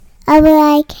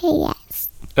WIKS.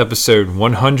 Episode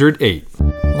 108.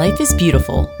 Life is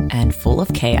beautiful and full of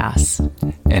chaos.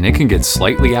 And it can get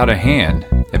slightly out of hand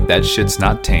if that shit's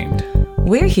not tamed.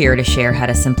 We're here to share how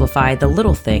to simplify the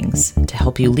little things to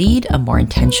help you lead a more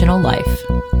intentional life.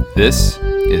 This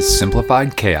is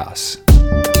Simplified Chaos.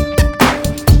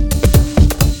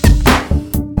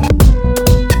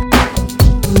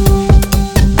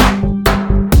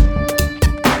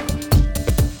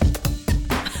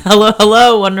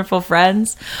 Hello, wonderful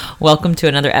friends. Welcome to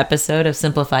another episode of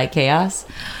Simplified Chaos.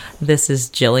 This is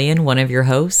Jillian, one of your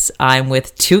hosts. I'm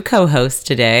with two co-hosts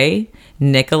today,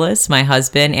 Nicholas, my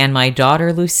husband, and my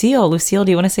daughter, Lucille. Lucille,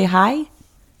 do you want to say hi?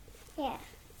 Yeah.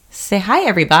 Say hi,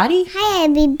 everybody. Hi,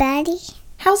 everybody.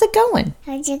 How's it going?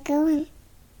 How's it going?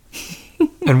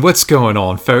 And what's going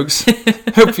on, folks?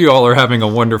 Hope you all are having a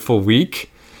wonderful week.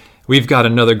 We've got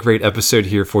another great episode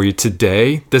here for you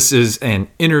today. This is an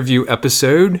interview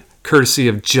episode, courtesy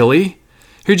of Jilly.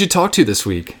 Who'd you talk to this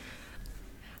week?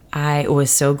 I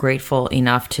was so grateful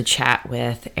enough to chat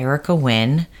with Erica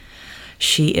Wynn.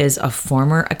 She is a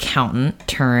former accountant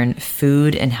turned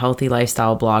food and healthy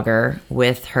lifestyle blogger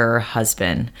with her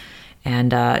husband.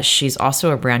 And she's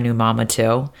also a brand new mama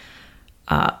too.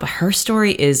 But her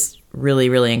story is really,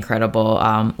 really incredible.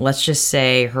 Let's just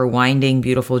say her winding,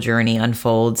 beautiful journey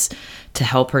unfolds to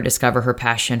help her discover her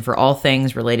passion for all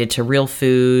things related to real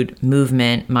food,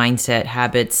 movement, mindset,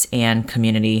 habits, and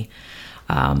community.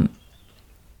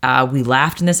 We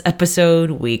laughed in this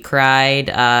episode. We cried.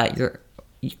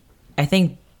 I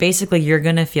think basically you're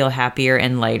going to feel happier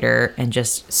and lighter and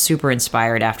just super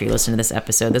inspired after you listen to this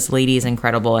episode. This lady is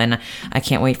incredible, and I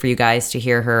can't wait for you guys to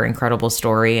hear her incredible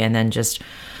story and then just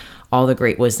all the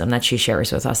great wisdom that she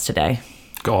shares with us today.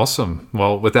 Awesome.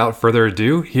 Well, without further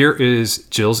ado, here is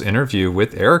Jill's interview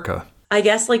with Erica. I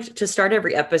guess like to start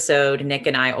every episode, Nick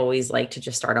and I always like to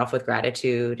just start off with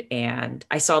gratitude. And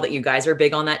I saw that you guys are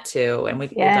big on that too. And we'll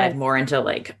dive more into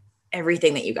like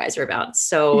everything that you guys are about.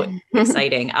 So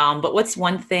exciting. But what's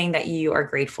one thing that you are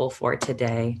grateful for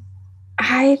today?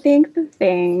 I think the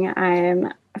thing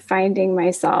I'm finding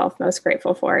myself most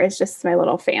grateful for is just my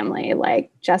little family. Like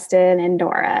Justin and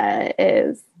Dora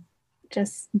is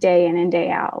just day in and day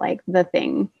out, like the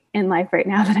thing in life right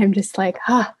now that I'm just like,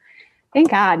 thank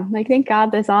God. Like, thank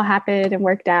God this all happened and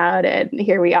worked out and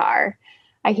here we are.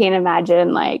 I can't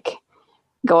imagine like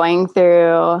going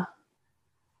through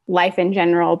life in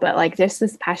general, but like just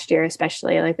this past year,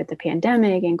 especially like with the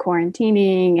pandemic and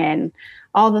quarantining and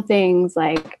all the things,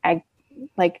 like I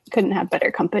like couldn't have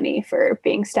better company for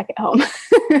being stuck at home.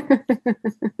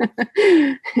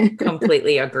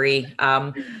 Completely agree.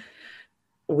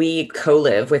 We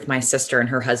co-live with my sister and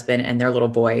her husband and their little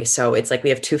boy. So it's like we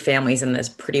have two families in this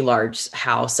pretty large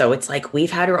house. So it's like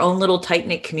we've had our own little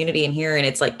tight-knit community in here, and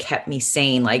it's like kept me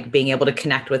sane, like being able to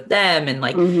connect with them and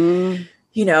like,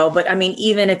 you know, but I mean,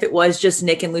 even if it was just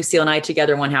Nick and Lucille and I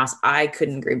together in one house, I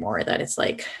couldn't agree more that it's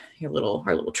like our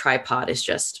little tripod is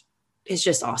just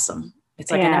awesome. It's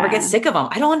like, I never get sick of them.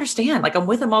 I don't understand. Like I'm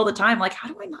with them all the time. Like, how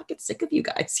do I not get sick of you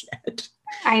guys yet?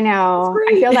 I know.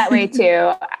 I feel that way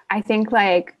too. I think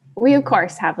like we of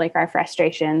course have like our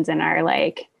frustrations and our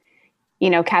like, you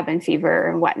know, cabin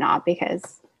fever and whatnot,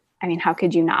 because I mean, how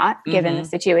could you not, given the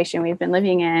situation we've been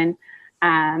living in?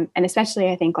 And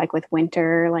especially I think like with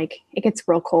winter, like it gets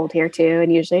real cold here too.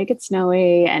 And usually it gets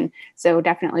snowy. And so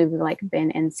definitely we've like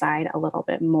been inside a little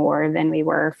bit more than we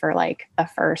were for like the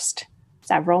first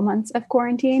several months of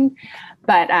quarantine.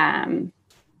 But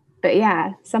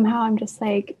yeah, somehow I'm just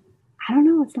like, I don't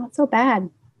know, it's not so bad.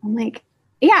 I'm like,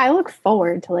 yeah, I look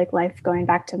forward to like life going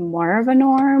back to more of a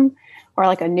norm or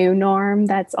like a new norm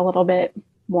that's a little bit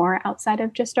more outside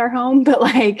of just our home. But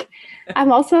like,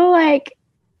 I'm also like,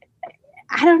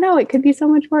 I don't know, it could be so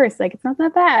much worse. Like, it's not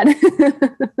that bad.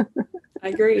 I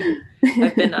agree.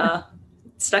 I've been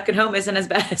stuck at home isn't as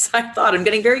bad as I thought. I'm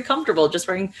getting very comfortable just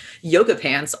wearing yoga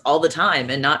pants all the time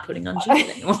and not putting on jeans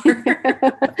anymore.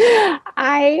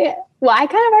 I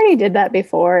kind of already did that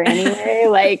before anyway.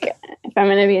 Like, if I'm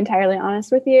going to be entirely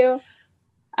honest with you,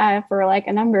 for like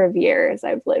a number of years,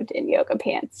 I've lived in yoga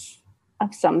pants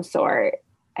of some sort.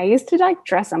 I used to like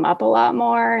dress them up a lot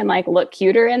more and like look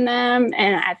cuter in them.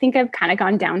 And I think I've kind of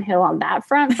gone downhill on that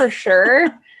front for sure.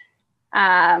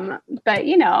 But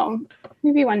you know,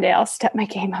 maybe one day I'll step my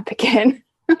game up again.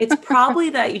 It's probably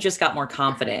that you just got more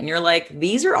confident and you're like,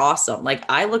 these are awesome. Like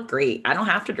I look great. I don't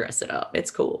have to dress it up. It's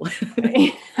cool.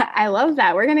 I love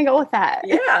that. We're going to go with that.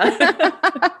 Yeah.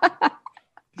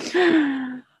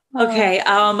 Okay.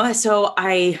 So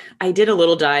I did a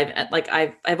little dive at, like,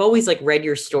 I've always like read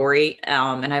your story,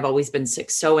 and I've always been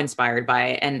so inspired by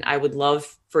it. And I would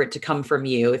love for it to come from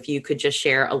you. If you could just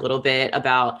share a little bit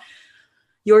about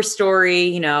your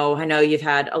story. I know you've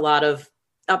had a lot of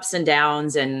ups and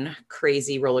downs and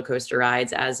crazy roller coaster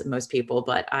rides, as most people,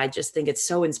 but I just think it's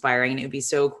so inspiring, and it would be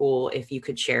so cool if you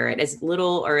could share it, as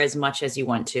little or as much as you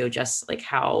want to, just like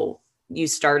how you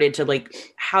started to,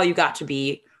 like, how you got to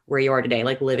be where you are today,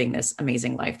 like living this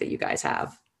amazing life that you guys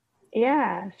have.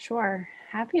 Yeah, sure.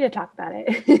 Happy to talk about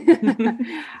it.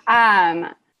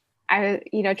 I,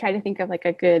 try to think of like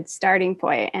a good starting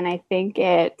point, and I think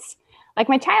it's like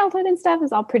my childhood and stuff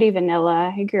is all pretty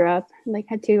vanilla. I grew up, like,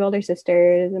 had two older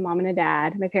sisters, a mom and a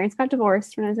dad. My parents got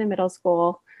divorced when I was in middle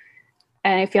school.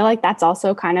 And I feel like that's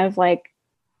also kind of like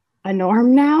a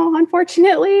norm now,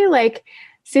 unfortunately. Like,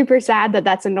 super sad that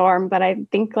that's a norm, but I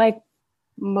think like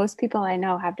most people I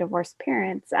know have divorced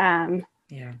parents.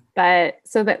 Yeah. But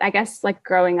so that, I guess, like,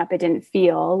 growing up, it didn't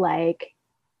feel like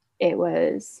it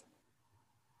was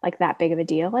like that big of a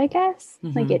deal, I guess.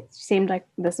 Mhm. Like, it seemed like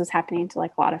this was happening to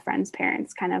like a lot of friends'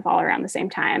 parents kind of all around the same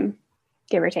time,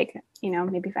 give or take,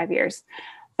 maybe 5 years.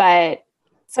 But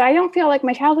so I don't feel like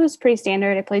my childhood was pretty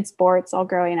standard. I played sports all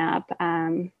growing up.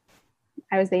 I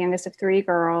was the youngest of three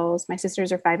girls. My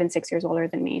sisters are 5 and 6 years older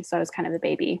than me, so I was kind of the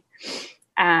baby.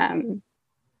 And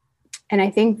I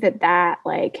think that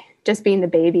like just being the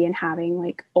baby and having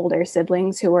like older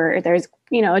siblings there's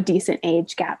a decent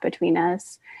age gap between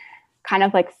us, kind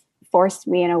of like forced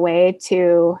me in a way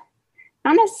to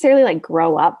not necessarily like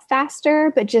grow up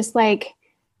faster, but just like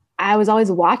I was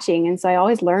always watching. And so I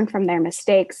always learned from their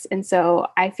mistakes. And so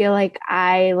I feel like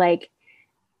I like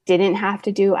didn't have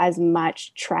to do as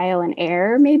much trial and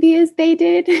error maybe as they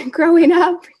did growing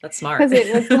up. That's smart. Because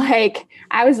it was like,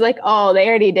 I was like, oh, they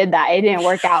already did that. It didn't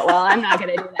work out well. I'm not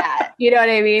going to do that. You know what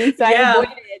I mean? So Yeah.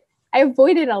 I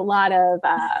avoided a lot of,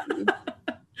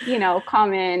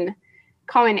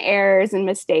 common errors and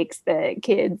mistakes that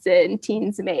kids and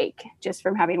teens make just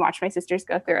from having watched my sisters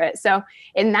go through it. So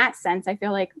in that sense, I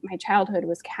feel like my childhood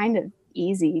was kind of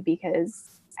easy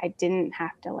because I didn't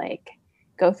have to like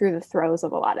go through the throes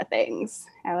of a lot of things.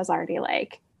 I was already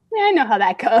like, yeah, I know how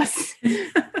that goes.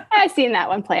 I've seen that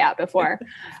one play out before.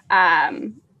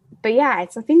 But yeah,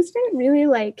 so things didn't really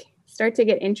like start to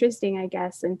get interesting, I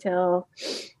guess, until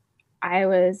I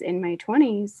was in my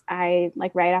 20s. I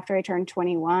like right after I turned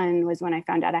 21 was when I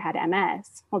found out I had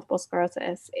MS, multiple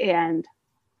sclerosis. And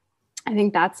I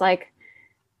think that's like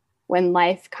when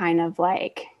life kind of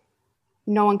like,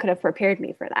 no one could have prepared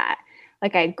me for that.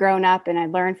 Like, I'd grown up and I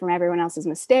learned from everyone else's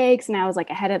mistakes, and I was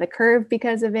like ahead of the curve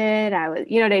because of it. I was,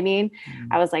 you know what I mean? Mm-hmm.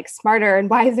 I was like smarter and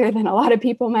wiser than a lot of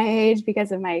people my age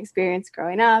because of my experience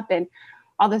growing up. And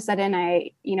all of a sudden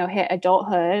I, hit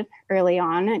adulthood early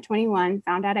on at 21,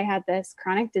 found out I had this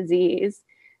chronic disease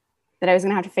that I was going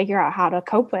to have to figure out how to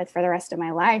cope with for the rest of my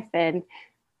life. And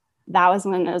that was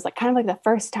when it was like kind of like the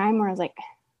first time where I was like,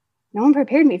 no one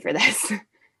prepared me for this.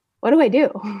 What do I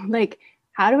do? Like,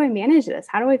 how do I manage this?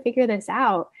 How do I figure this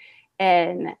out?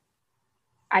 And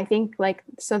I think like,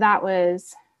 so that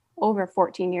was over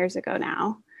 14 years ago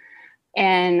now.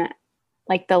 And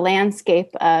like the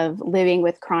landscape of living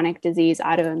with chronic disease,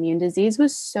 autoimmune disease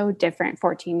was so different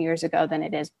 14 years ago than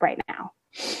it is right now.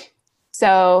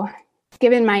 So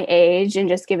given my age and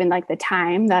just given like the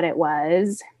time that it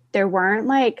was, there weren't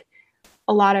like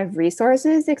a lot of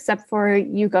resources except for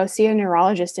you go see a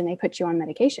neurologist and they put you on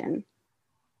medication.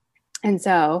 And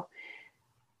so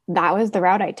that was the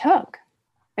route I took.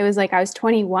 It was like I was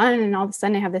 21 and all of a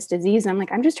sudden I have this disease. And I'm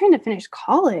like, I'm just trying to finish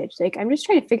college. Like, I'm just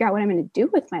trying to figure out what I'm going to do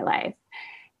with my life.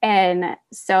 And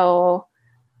so,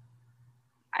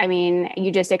 I mean,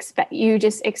 you just expect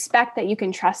that you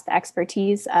can trust the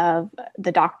expertise of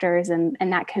the doctors and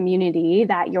that community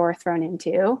that you're thrown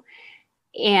into.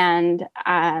 And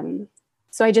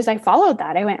so I followed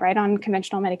that. I went right on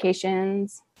conventional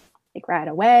medications, like right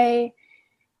away.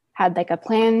 Had like a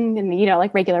plan and,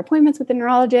 like regular appointments with the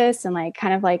neurologist and like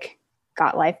kind of like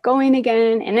got life going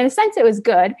again. And in a sense, it was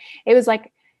good. It was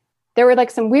like, there were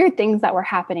like some weird things that were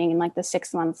happening in like the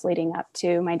 6 months leading up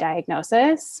to my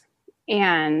diagnosis.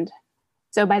 And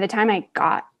so by the time I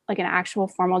got like an actual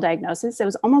formal diagnosis, it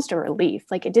was almost a relief.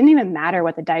 Like, it didn't even matter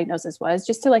what the diagnosis was,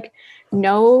 just to like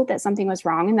know that something was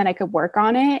wrong and that I could work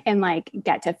on it and like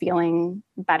get to feeling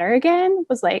better again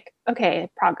was like, okay,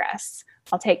 progress.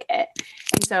 I'll take it.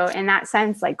 And so in that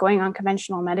sense, like going on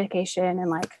conventional medication and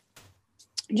like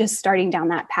just starting down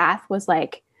that path was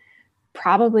like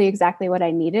probably exactly what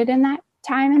I needed in that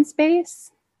time and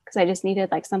space, because I just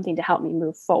needed like something to help me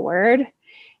move forward.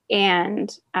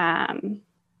 And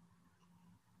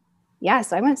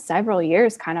so I went several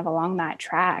years kind of along that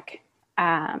track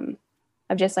of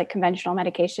just like conventional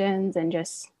medications and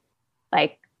just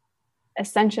like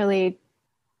essentially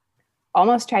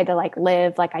almost tried to like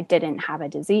live like I didn't have a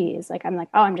disease. Like I'm like,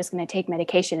 oh, I'm just going to take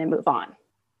medication and move on.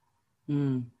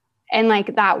 And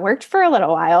like that worked for a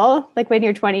little while, like when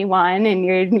you're 21 and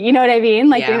you're, you know what I mean?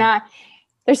 Like you're not,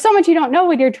 there's so much you don't know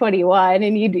when you're 21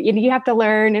 and you have to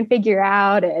learn and figure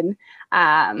out. And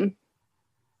I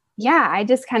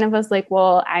just kind of was like,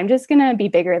 well, I'm just going to be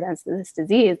bigger than this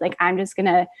disease. Like I'm just going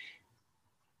to,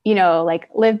 you know, like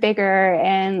live bigger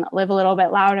and live a little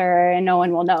bit louder and no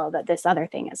one will know that this other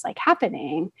thing is like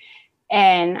happening.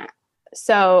 And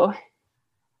so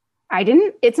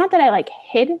it's not that I like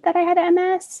hid that I had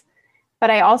MS, but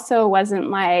I also wasn't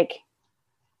like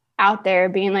out there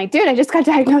being like, dude, I just got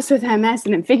diagnosed with MS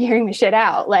and I'm figuring the shit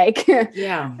out. Like,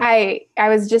 I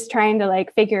was just trying to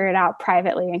like figure it out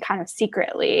privately and kind of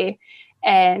secretly,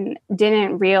 and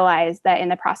didn't realize that in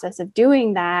the process of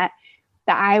doing that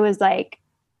I was like,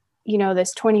 you know,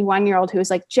 this 21-year-old who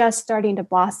was like just starting to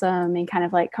blossom and kind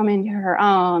of like come into her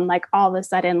own, like all of a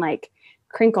sudden like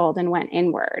crinkled and went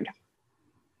inward.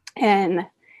 And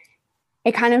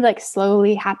it kind of like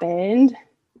slowly happened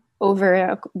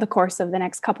over the course of the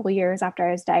next couple of years after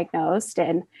I was diagnosed.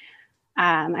 And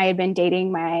I had been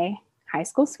dating my high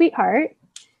school sweetheart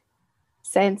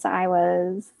since I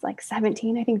was like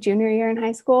 17, I think junior year in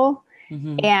high school.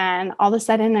 And all of a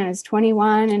sudden I was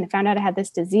 21 and found out I had this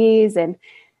disease and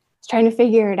was trying to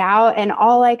figure it out. And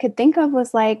all I could think of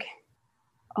was like,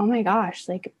 oh my gosh,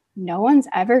 like no one's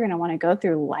ever going to want to go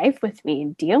through life with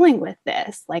me dealing with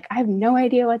this. Like, I have no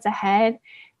idea what's ahead.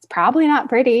 It's probably not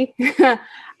pretty.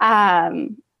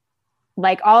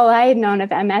 Like all I had known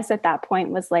of MS at that point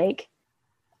was like,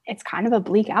 it's kind of a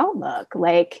bleak outlook.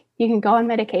 Like you can go on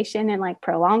medication and like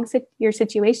prolong your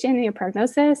situation and your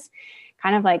prognosis,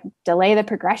 kind of like delay the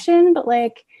progression, but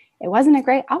like, it wasn't a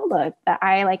great outlook that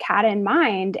I like had in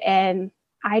mind. And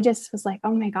I just was like,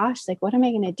 oh my gosh, like, what am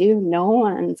I going to do? No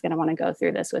one's going to want to go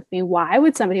through this with me. Why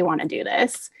would somebody want to do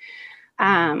this?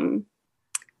 And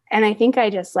I think I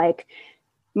just like,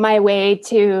 my way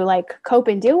to like cope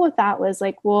and deal with that was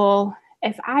like, well,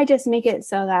 if I just make it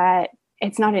so that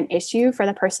it's not an issue for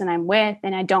the person I'm with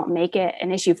and I don't make it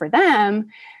an issue for them,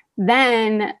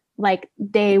 then like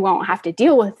they won't have to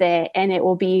deal with it. And it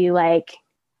will be like,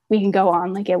 we can go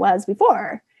on like it was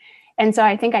before. And so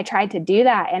I think I tried to do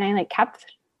that and I like kept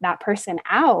that person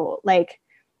out. Like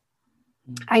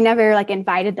I never like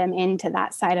invited them into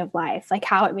that side of life, like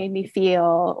how it made me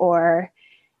feel or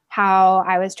how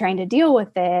I was trying to deal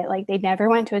with it. Like they never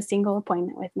went to a single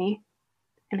appointment with me.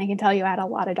 And I can tell you I had a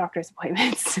lot of doctor's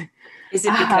appointments. Is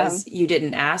it because you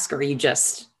didn't ask or you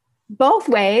just? Both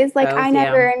ways. Like I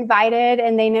never invited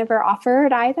and they never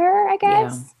offered either, I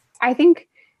guess. Yeah. I think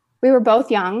we were both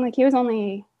young. Like he was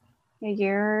only a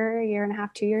year and a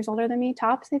half, 2 years older than me,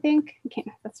 tops, I think.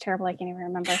 That's terrible. I can't even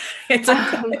remember. It's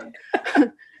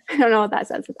okay. I don't know what that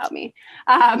says about me.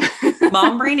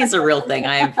 Mom brain is a real thing.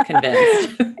 I'm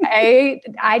convinced. I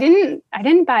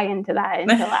didn't buy into that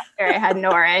until after I had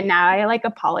Nora. And now I like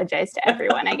apologize to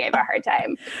everyone I gave a hard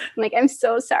time. I'm like, I'm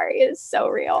so sorry. It's so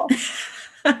real.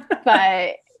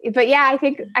 But yeah,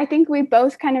 I think we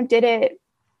both kind of did it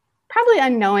probably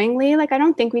unknowingly. Like, I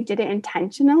don't think we did it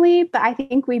intentionally, but I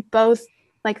think we both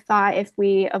like thought if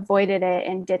we avoided it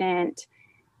and didn't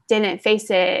face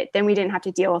it, then we didn't have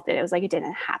to deal with it. It was like, it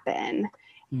didn't happen.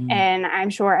 And I'm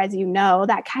sure, as you know,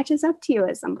 that catches up to you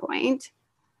at some point.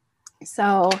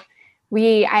 So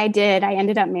I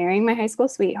ended up marrying my high school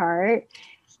sweetheart.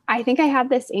 I think I had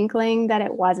this inkling that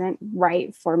it wasn't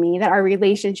right for me, that our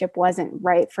relationship wasn't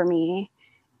right for me,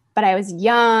 but I was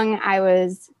young. I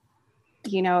was,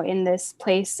 in this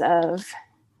place of,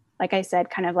 like I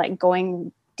said, kind of like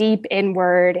going deep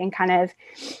inward and kind of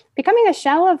becoming a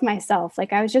shell of myself.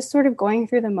 Like I was just sort of going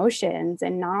through the motions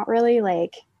and not really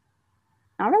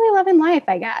loving life,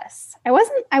 I guess. I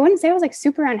wouldn't say I was like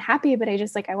super unhappy, but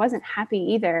I wasn't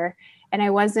happy either. And I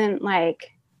wasn't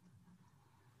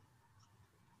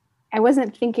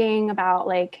thinking about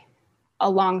like a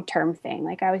long-term thing.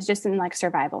 Like I was just in like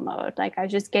survival mode. Like I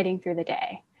was just getting through the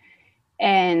day.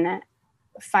 And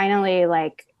finally,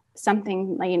 like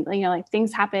something like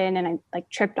things happened and I like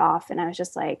tripped off and I was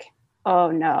just like,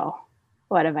 oh no,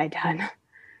 what have I done?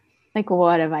 Like,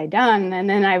 what have I done? And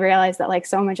then I realized that like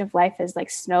so much of life has like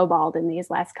snowballed in these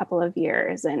last couple of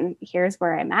years and here's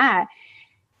where I'm at.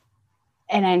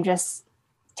 And I'm just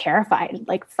terrified,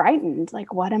 like frightened,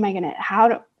 like, what am I going to,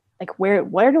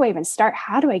 where do I even start?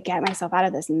 How do I get myself out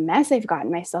of this mess I've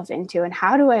gotten myself into? And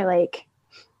how do I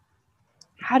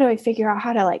figure out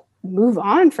how to like move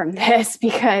on from this?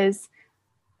 Because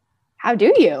how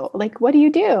do you, like, what do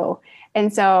you do?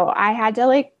 And so I had to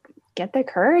like get the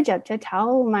courage up to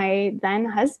tell my then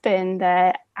husband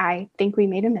that I think we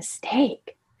made a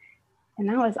mistake. And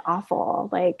that was awful.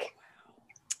 Like,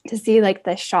 to see like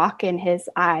the shock in his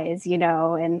eyes, you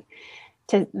know, and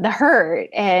to the hurt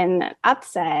and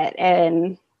upset,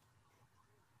 and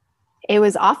it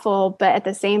was awful. But at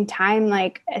the same time,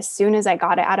 like, as soon as I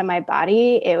got it out of my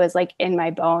body, it was like in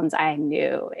my bones, I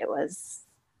knew it was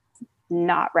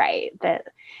not right. That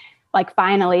like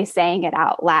finally saying it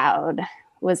out loud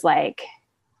was like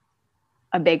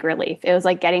a big relief. It was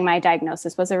like getting my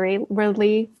diagnosis was a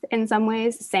relief in some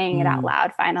ways. Saying it out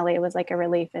loud finally was like a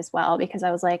relief as well, because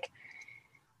I was like,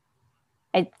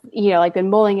 like been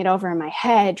mulling it over in my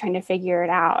head, trying to figure it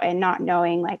out and not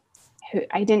knowing like who,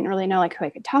 I didn't really know like who I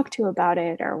could talk to about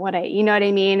it or what you know what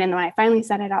I mean? And when I finally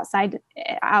said it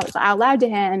out loud to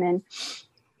him, and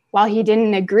while he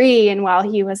didn't agree, and while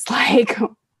he was like,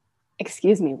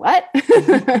 excuse me, what?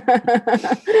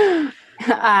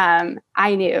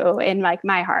 I knew in like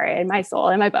my heart and my soul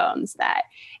and my bones that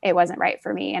it wasn't right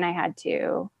for me. And I had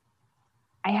to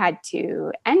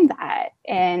end that.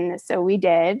 And so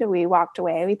we walked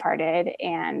away, we parted.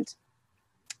 And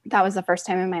that was the first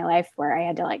time in my life where I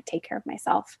had to like take care of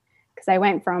myself. Cause I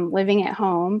went from living at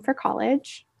home for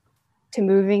college to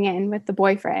moving in with the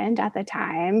boyfriend at the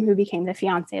time, who became the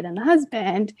fiance, then the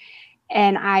husband.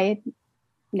 And I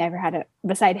never had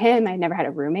beside him, I never had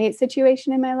a roommate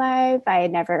situation in my life. I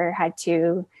had never had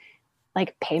to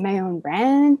like pay my own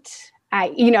rent.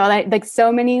 Like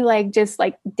so many, like just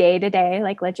like day-to-day,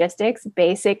 like logistics,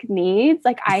 basic needs.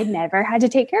 Like I never had to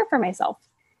take care for myself.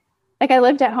 Like I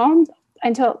lived at home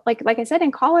until like I said,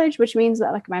 in college, which means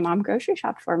that like my mom grocery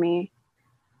shopped for me.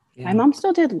 Yeah. My mom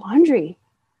still did laundry.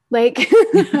 Like,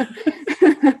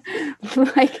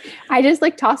 like I just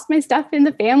like tossed my stuff in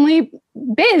the family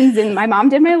bins, and my mom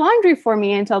did my laundry for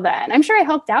me until then. I'm sure I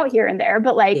helped out here and there,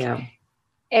 but like,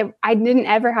 I didn't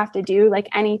ever have to do like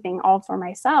anything all for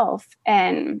myself.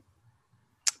 And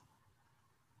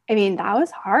I mean, that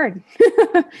was hard.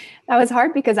 That was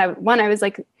hard because I was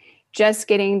like just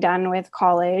getting done with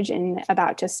college and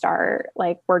about to start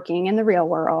like working in the real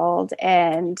world.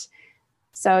 And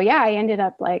so, yeah, I ended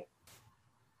up like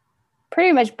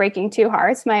pretty much breaking two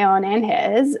hearts, my own and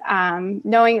his,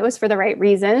 knowing it was for the right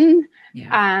reason.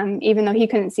 Yeah. Even though he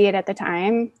couldn't see it at the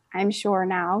time, I'm sure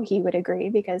now he would agree,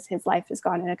 because his life has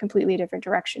gone in a completely different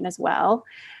direction as well.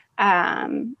 But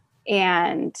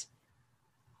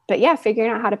yeah, figuring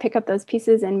out how to pick up those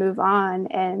pieces and move on.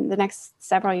 And the next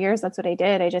several years, that's what I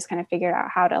did. I just kind of figured out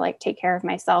how to like take care of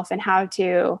myself and how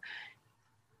to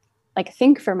like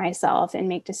think for myself and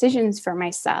make decisions for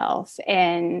myself,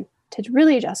 and to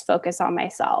really just focus on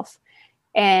myself.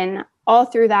 And all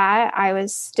through that, I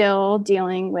was still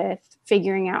dealing with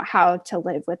figuring out how to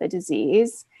live with a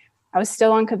disease. I was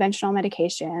still on conventional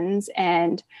medications.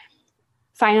 And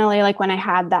finally, like when I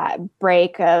had that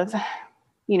break of,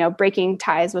 breaking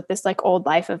ties with this like old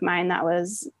life of mine that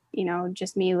was,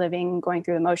 just me living, going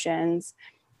through the motions,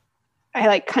 I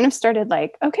like kind of started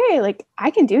like, okay, like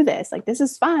I can do this. Like, this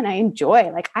is fun. I enjoy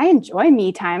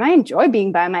me time. I enjoy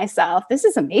being by myself. This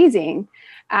is amazing.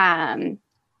 And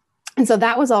so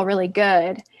that was all really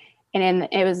good. And then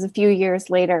it was a few years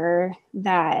later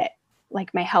that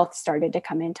like my health started to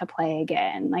come into play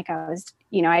again. Like I was,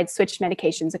 I had switched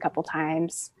medications a couple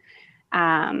times.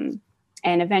 And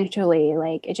eventually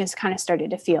like, it just kind of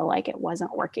started to feel like it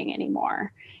wasn't working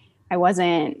anymore. I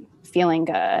wasn't feeling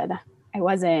good. I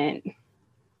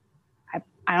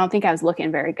don't think I was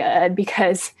looking very good,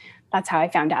 because that's how I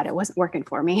found out it wasn't working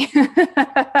for me.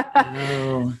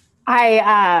 Oh.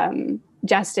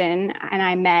 Justin and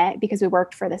I met because we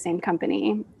worked for the same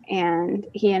company, and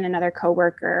he and another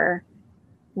coworker,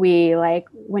 we like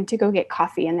went to go get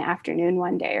coffee in the afternoon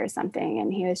one day or something.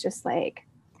 And he was just like,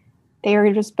 they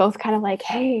were just both kind of like,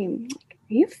 hey,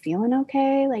 are you feeling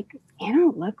okay? Like,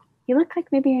 you look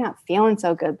like maybe you're not feeling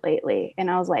so good lately.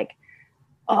 And I was like,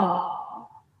 oh,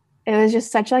 it was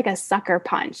just such like a sucker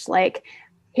punch. Like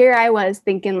here I was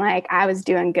thinking like I was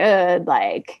doing good,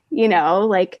 like,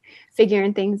 like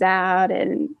figuring things out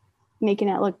and making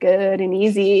it look good and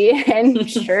easy, and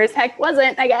sure as heck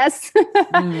wasn't, I guess.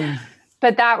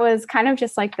 But that was kind of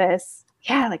just like this,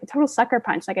 like a total sucker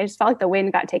punch. Like I just felt like the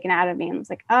wind got taken out of me, and I was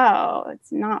like, oh,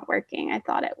 it's not working. I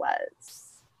thought it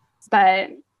was.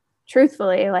 But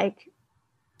truthfully, like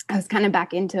I was kind of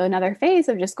back into another phase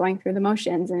of just going through the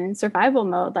motions and in survival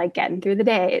mode, like getting through the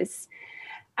days.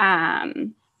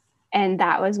 And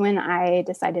that was when I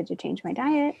decided to change my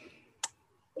diet.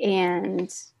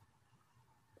 And,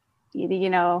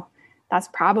 that's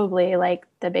probably like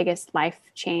the biggest life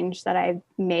change that I've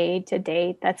made to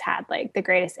date that's had like the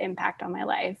greatest impact on my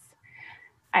life.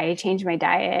 I changed my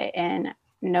diet, and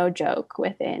no joke,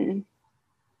 within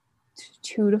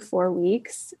 2 to 4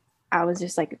 weeks, I was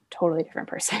just like a totally different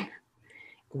person.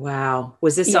 Wow.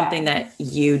 Was this something that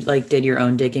you like did your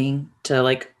own digging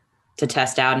to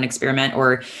test out and experiment,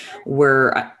 or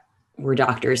were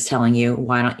doctors telling you,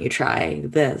 why don't you try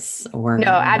this? Or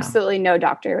no, absolutely no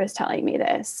doctor was telling me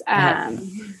this.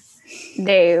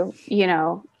 They, you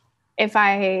know, if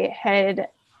I had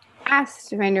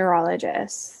asked my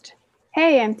neurologist,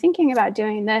 hey, I'm thinking about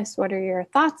doing this, what are your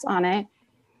thoughts on it?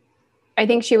 I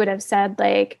think she would have said,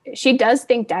 like, she does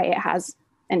think diet has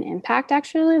an impact,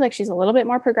 actually. Like, she's a little bit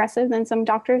more progressive than some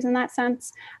doctors in that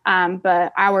sense.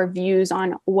 But our views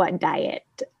on what diet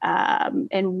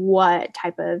and what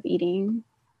type of eating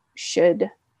should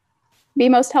be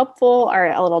most helpful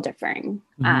are a little differing.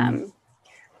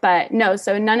 But no,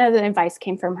 so none of the advice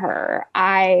came from her.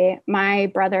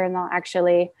 My brother-in-law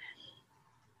actually,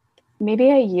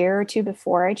 maybe a year or two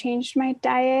before I changed my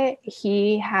diet,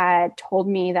 he had told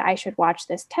me that I should watch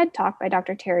this TED Talk by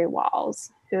Dr. Terry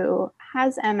Walls, who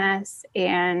has MS,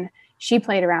 and she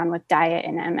played around with diet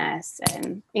and MS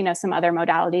and, you know, some other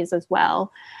modalities as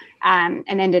well. And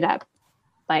ended up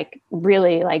like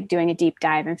really like doing a deep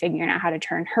dive and figuring out how to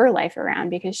turn her life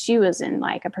around, because she was in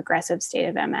like a progressive state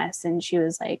of MS, and she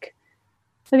was like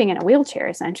living in a wheelchair,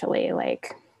 essentially,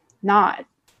 like not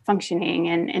functioning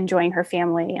and enjoying her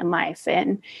family and life.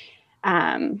 And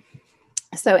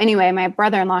so anyway, my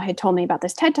brother-in-law had told me about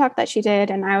this TED Talk that she did.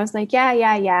 And I was like,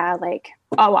 yeah, like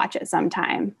I'll watch it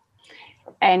sometime.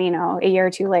 And, you know, a year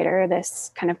or two later,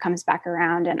 this kind of comes back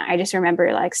around. And I just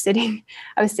remember like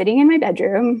I was sitting in my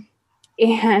bedroom,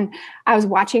 and I was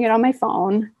watching it on my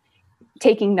phone,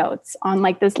 taking notes on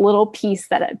like this little piece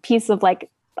of like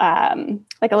a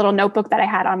little notebook that I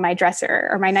had on my dresser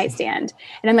or my nightstand.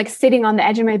 And I'm like sitting on the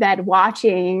edge of my bed,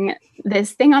 watching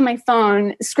this thing on my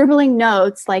phone, scribbling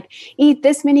notes, like eat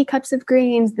this many cups of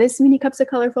greens, this many cups of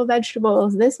colorful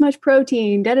vegetables, this much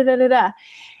protein, da, da, da, da, da.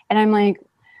 And I'm like,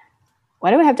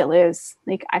 what do I have to lose?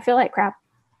 Like, I feel like crap.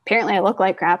 Apparently I look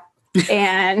like crap.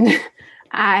 And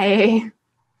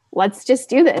let's just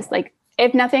do this. Like,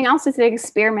 if nothing else, it's an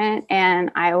experiment,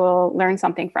 and I will learn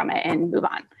something from it and move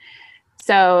on.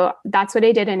 So that's what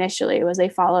I did initially, was I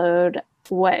followed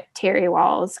what Terry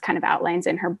Walls kind of outlines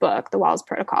in her book, The Walls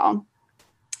Protocol.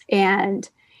 And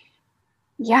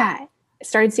yeah,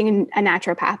 started seeing a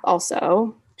naturopath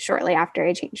also shortly after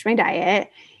I changed my diet.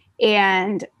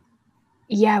 And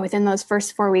yeah, within those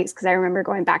first 4 weeks, because I remember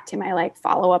going back to my like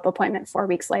follow-up appointment 4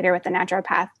 weeks later with the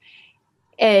naturopath,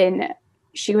 and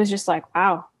she was just like,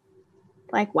 wow,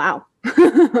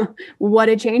 what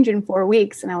a change in 4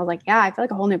 weeks. And I was like, yeah, I feel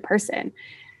like a whole new person.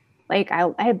 Like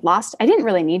I didn't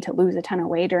really need to lose a ton of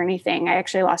weight or anything. I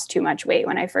actually lost too much weight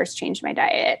when I first changed my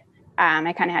diet.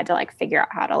 I kind of had to like figure out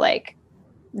how to like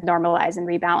normalize and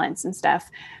rebalance and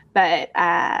stuff. But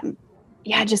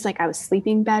yeah, just like I was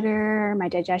sleeping better. My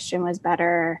digestion was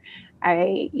better.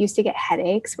 I used to get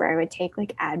headaches where I would take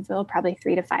like Advil probably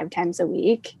 3 to 5 times a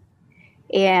week.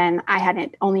 And I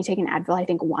hadn't only taken Advil, I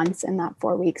think, once in that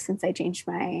 4 weeks since I changed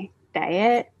my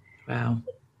diet. Wow.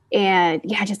 And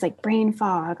yeah, just like brain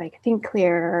fog, like think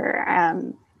clear,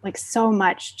 like so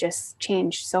much just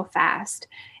changed so fast.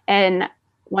 And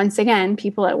once again,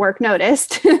 people at work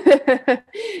noticed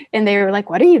and they were like,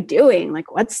 what are you doing?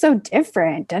 Like, what's so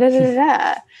different? Da, da, da,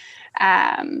 da,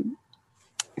 da.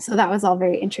 So that was all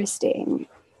very interesting.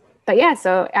 But yeah,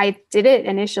 so I did it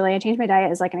initially. I changed my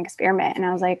diet as like an experiment, and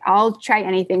I was like, I'll try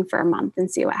anything for a month and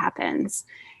see what happens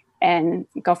and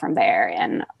go from there.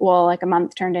 And well, like a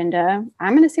month turned into,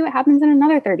 I'm going to see what happens in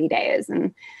another 30 days.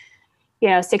 And,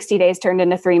 60 days turned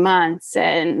into 3 months.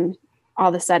 And all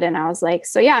of a sudden I was like,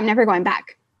 so yeah, I'm never going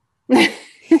back.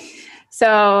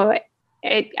 So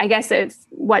I guess it's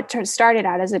what started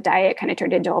out as a diet kind of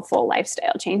turned into a full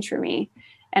lifestyle change for me.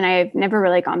 And I've never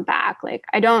really gone back. Like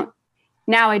I don't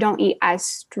eat as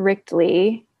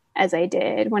strictly as I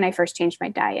did when I first changed my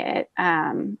diet,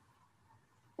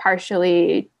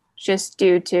 partially just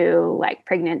due to like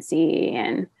pregnancy.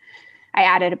 And I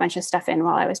added a bunch of stuff in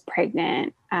while I was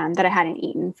pregnant that I hadn't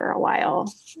eaten for a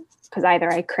while because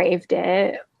either I craved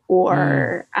it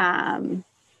or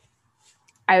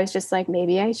I was just like,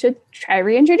 maybe I should try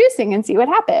reintroducing and see what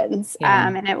happens. Yeah.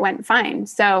 And it went fine.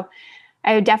 So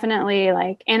I would definitely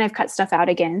and I've cut stuff out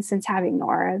again since having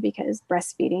Nora because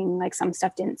breastfeeding, like some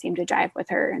stuff didn't seem to jive with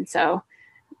her. And so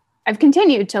I've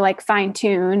continued to like fine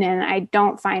tune, and I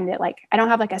don't find it I don't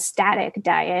have like a static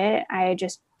diet. I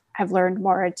just have learned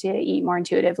more to eat more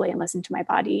intuitively and listen to my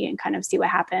body and kind of see what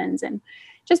happens and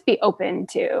just be open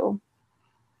to,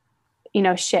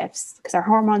 shifts, because our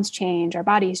hormones change, our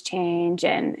bodies change,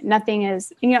 and nothing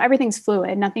is, everything's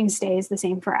fluid. Nothing stays the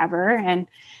same forever. And,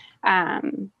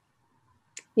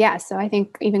 so I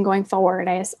think even going forward,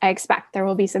 I expect there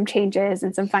will be some changes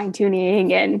and some fine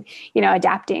tuning and,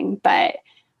 adapting. But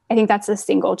I think that's the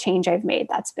single change I've made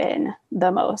that's been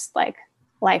the most like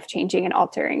life-changing and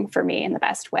altering for me in the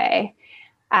best way.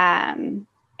 And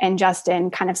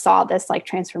Justin kind of saw this like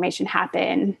transformation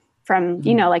happen from,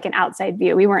 like an outside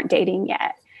view. We weren't dating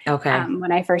yet. Okay.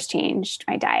 When I first changed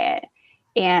my diet.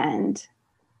 And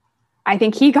I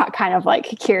think he got kind of like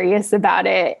curious about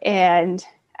it. And,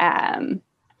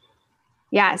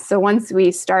 so once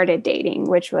we started dating,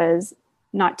 which was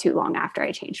not too long after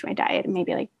I changed my diet,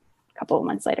 maybe like a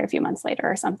few months later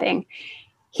or something,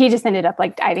 he just ended up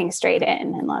like diving straight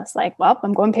in and was like, well,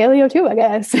 I'm going paleo too, I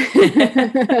guess.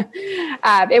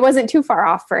 It wasn't too far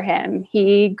off for him.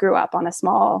 He grew up on a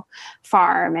small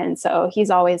farm. And so he's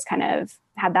always kind of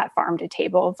had that farm to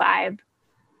table vibe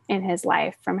in his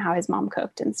life from how his mom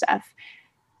cooked and stuff.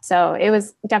 So it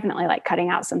was definitely like cutting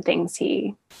out some things.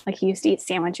 He used to eat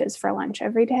sandwiches for lunch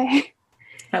every day.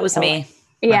 That was me.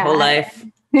 My whole life.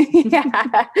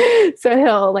 Yeah. So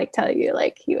he'll like tell you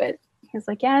like he was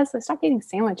like, yes, I stopped eating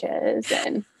sandwiches.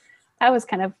 And that was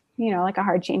kind of, like a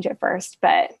hard change at first,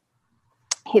 but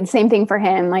the same thing for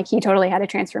him. Like he totally had a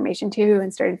transformation too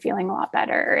and started feeling a lot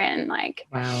better. And like,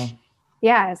 wow.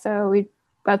 Yeah. So we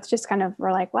both just kind of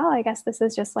were like, well, I guess this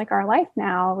is just like our life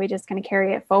now. We just kind of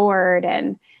carry it forward.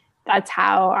 And that's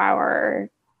how our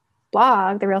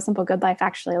blog, The Real Simple Good Life,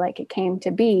 actually like it came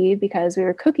to be, because we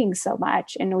were cooking so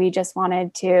much and we just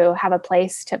wanted to have a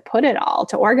place to put it all,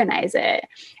 to organize it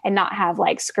and not have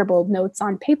like scribbled notes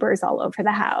on papers all over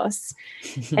the house.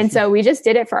 And so we just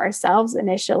did it for ourselves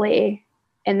initially.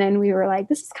 And then we were like,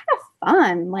 this is kind of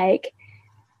fun. Like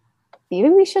maybe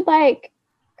we should like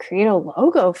create a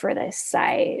logo for this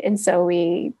site. And so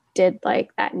we did like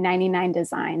that 99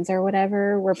 designs or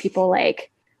whatever, where people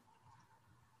like,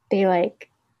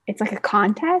 it's like a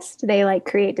contest. They like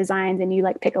create designs and you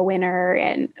like pick a winner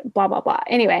and blah, blah, blah.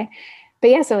 Anyway, but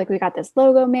yeah, so like we got this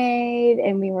logo made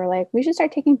and we were like, we should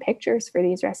start taking pictures for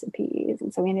these recipes.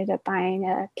 And so we ended up buying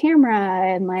a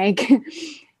camera and like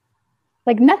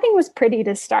nothing was pretty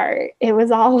to start. It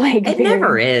was all like, it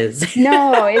never is.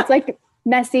 No, it's like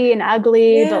messy and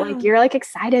ugly, but like you're like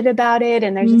excited about it.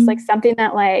 And there's just like something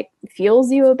that like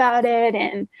fuels you about it.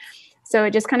 And so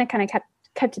it just kind of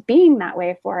kept being that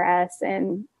way for us.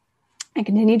 And I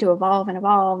continued to evolve. And,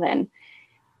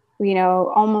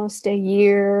 almost a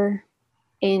year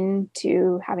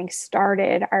into having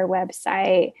started our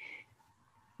website,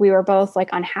 we were both like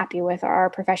unhappy with our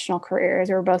professional careers.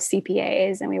 We were both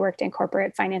CPAs and we worked in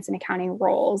corporate finance and accounting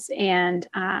roles. And,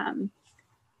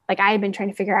 like I had been trying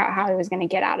to figure out how I was going to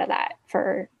get out of that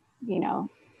for,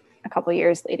 a couple of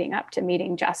years leading up to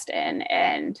meeting Justin.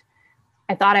 And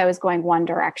I thought I was going one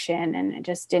direction and it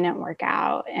just didn't work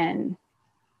out. And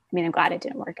I mean, I'm glad it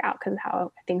didn't work out because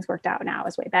how things worked out now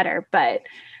is way better. But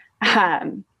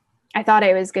I thought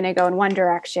I was going to go in one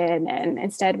direction and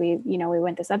instead we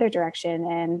went this other direction,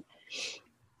 and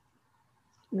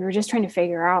we were just trying to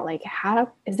figure out like,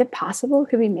 how is it possible?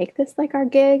 Could we make this like our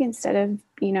gig instead of,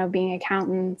 being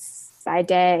accountants by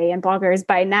day and bloggers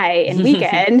by night and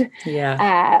weekend?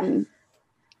 Yeah.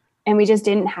 And we just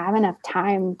didn't have enough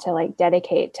time to like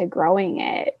dedicate to growing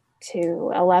it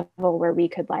to a level where we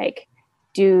could like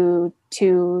do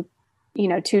two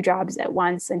jobs at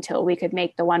once until we could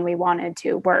make the one we wanted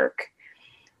to work.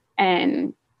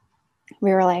 And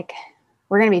we were like,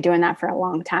 we're going to be doing that for a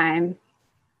long time.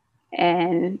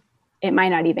 And it might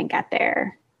not even get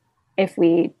there if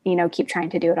we, keep trying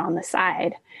to do it on the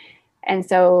side. And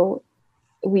so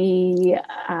we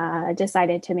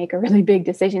decided to make a really big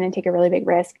decision and take a really big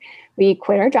risk. We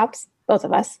quit our jobs, both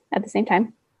of us at the same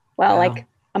time. Well, wow. Like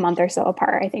a month or so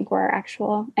apart, I think were our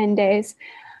actual end days.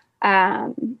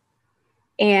 And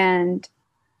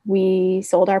we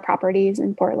sold our properties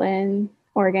in Portland,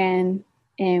 Oregon,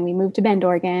 and we moved to Bend,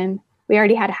 Oregon. We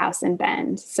already had a house in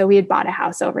Bend. So we had bought a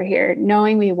house over here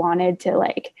knowing we wanted to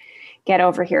like get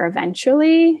over here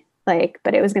eventually,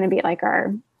 but it was going to be like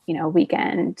our,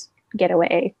 weekend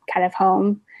getaway kind of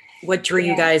home. What drew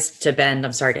you guys to Bend?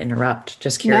 I'm sorry to interrupt.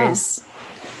 Just curious. No.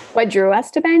 What drew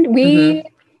us to Bend? We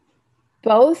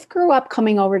both grew up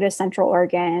coming over to Central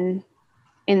Oregon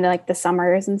in the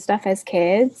summers and stuff as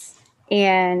kids.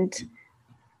 And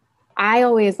I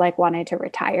always wanted to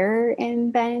retire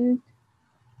in Bend.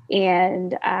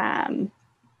 And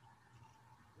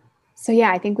so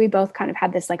yeah, I think we both kind of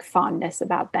had this fondness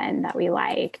about Bend that we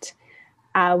liked.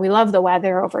 We love the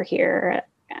weather over here.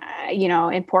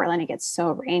 in Portland, it gets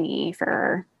so rainy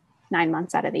for 9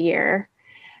 months out of the year.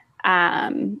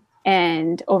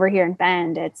 And over here in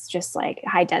Bend, it's just like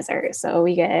high desert. So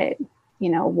we get,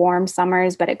 warm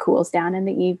summers, but it cools down in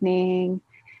the evening.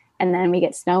 And then we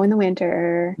get snow in the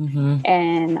winter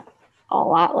and a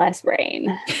lot less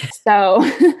rain. So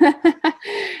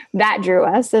that drew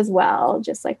us as well.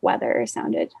 Just like weather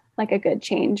sounded like a good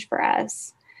change for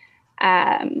us.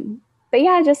 But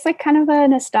yeah, just like kind of a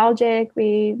nostalgic,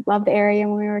 we loved the area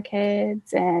when we were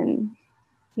kids, and,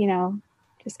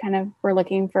 just kind of we're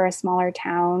looking for a smaller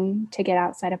town to get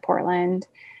outside of Portland.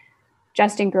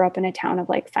 Justin grew up in a town of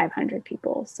like 500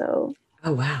 people. So,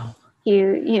 oh, wow.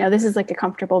 This is like a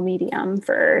comfortable medium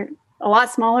for a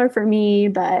lot smaller for me,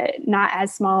 but not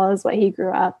as small as what he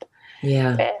grew up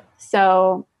with.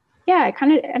 So yeah, I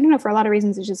don't know, for a lot of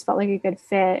reasons, it just felt like a good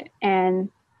fit. And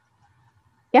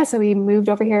yeah, so we moved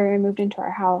over here and moved into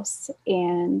our house,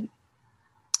 and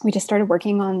we just started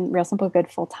working on Real Simple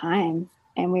Good full time.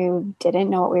 And we didn't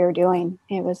know what we were doing.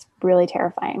 It was really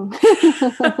terrifying.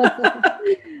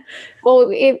 Well,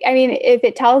 if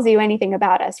it tells you anything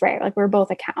about us, right? Like, we're both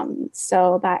accountants.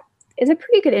 So that is a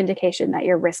pretty good indication that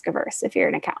you're risk averse if you're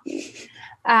an accountant.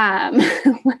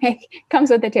 Like, comes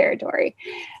with the territory.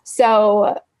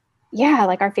 So yeah,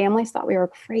 like our families thought we were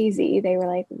crazy. They were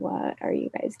like, what are you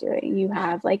guys doing? You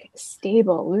have like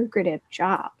stable, lucrative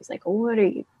jobs. Like, what are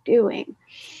you doing?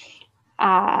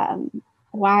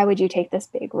 Why would you take this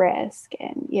big risk?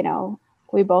 And,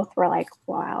 we both were like,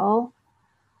 well,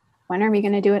 when are we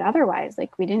going to do it otherwise?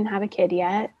 Like, we didn't have a kid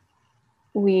yet.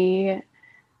 We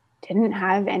didn't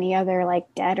have any other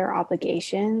like debt or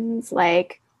obligations.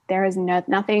 Like, there was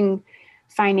nothing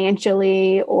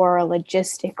financially or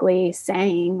logistically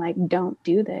saying like, don't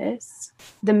do this.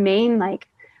 The main like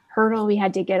hurdle we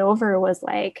had to get over was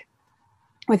like,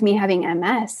 with me having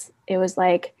MS, it was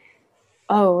like,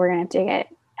 oh, we're going to have to get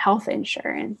health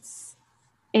insurance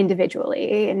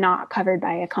individually and not covered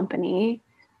by a company.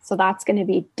 So that's going to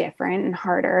be different and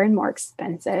harder and more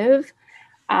expensive.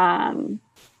 But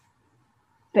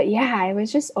yeah, I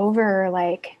was just over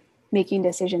like making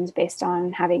decisions based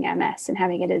on having MS and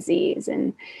having a disease.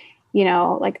 And,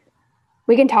 like,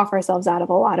 we can talk ourselves out of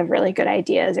a lot of really good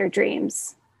ideas or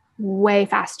dreams way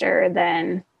faster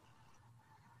than,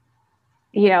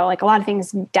 like a lot of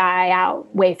things die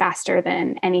out way faster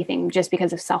than anything just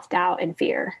because of self-doubt and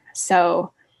fear.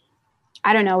 So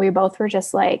I don't know. We both were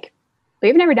just like,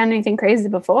 we've never done anything crazy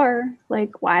before.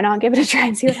 Like, why not give it a try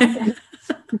and see what happens?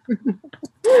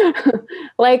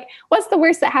 Like, what's the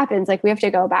worst that happens? Like, we have to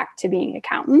go back to being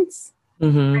accountants,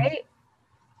 right?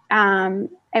 And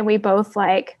we both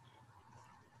we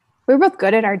were both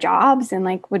good at our jobs and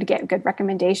like would get good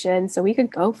recommendations. So we could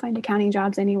go find accounting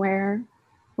jobs anywhere,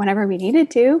 whenever we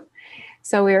needed to.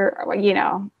 So we were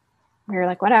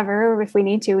like, whatever, if we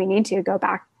need to go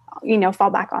back, fall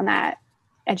back on that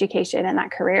education and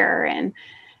that career. And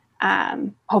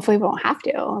hopefully we won't have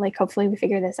to, like, hopefully we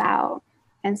figure this out.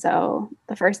 And so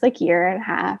the first like year and a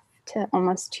half to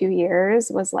almost 2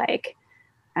 years was like,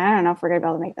 I don't know if we're gonna be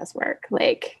able to make this work.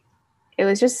 Like, it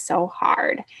was just so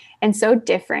hard and so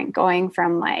different going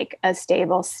from like a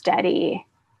stable, steady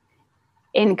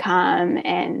income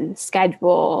and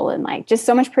schedule and like just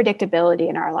so much predictability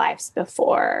in our lives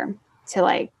before to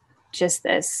like just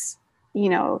this,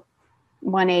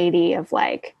 180 of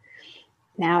like,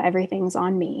 now everything's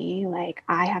on me. Like,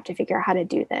 I have to figure out how to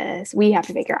do this. We have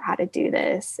to figure out how to do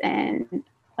this. And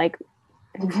like,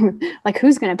 like,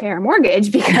 who's going to pay our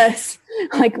mortgage? Because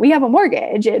like, we have a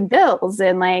mortgage and bills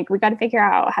and like, we got to figure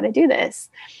out how to do this.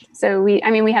 So we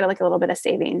had like a little bit of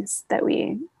savings that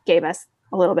we gave us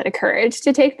a little bit of courage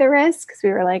to take the risk. Cause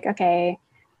we were like, okay,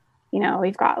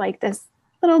 we've got like this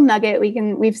little nugget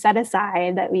we've set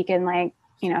aside that we can like,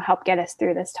 help get us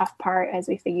through this tough part as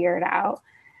we figure it out.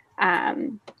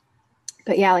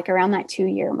 But yeah, like around that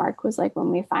 2-year mark was like when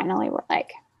we finally were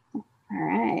like, all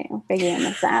right, we're figuring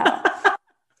this out.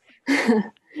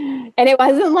 And it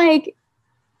wasn't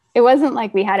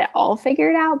like we had it all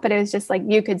figured out, but it was just like,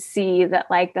 you could see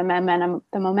that like the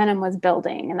momentum was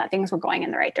building and that things were going in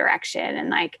the right direction. And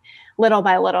like little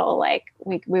by little, like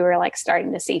we were like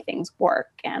starting to see things work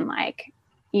and like,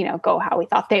 go how we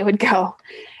thought they would go.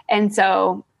 And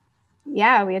so,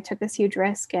 yeah, we took this huge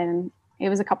risk, and it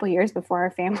was a couple of years before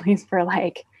our families were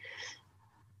like,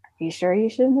 are you sure you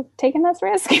shouldn't have taken this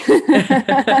risk?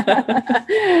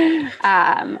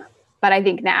 But I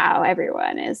think now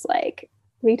everyone is like,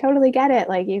 we totally get it.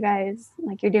 Like, you guys,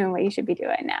 like, you're doing what you should be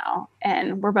doing now.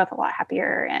 And we're both a lot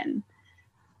happier. And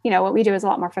what we do is a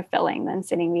lot more fulfilling than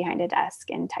sitting behind a desk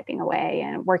and typing away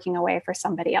and working away for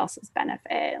somebody else's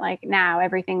benefit. Like now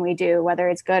everything we do, whether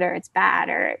it's good or it's bad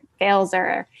or it fails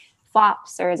or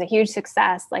flops or is a huge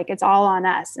success, like it's all on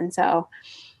us. And so,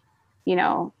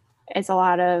 it's a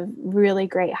lot of really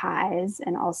great highs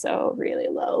and also really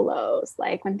low lows.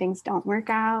 Like when things don't work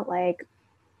out, like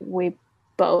we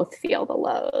both feel the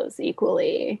lows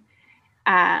equally.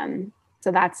 So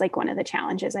that's like one of the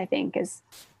challenges, I think, is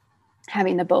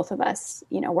having the both of us,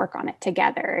 work on it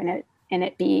together and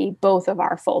it be both of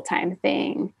our full-time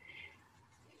thing.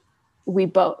 We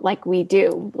both, like we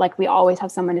do, like we always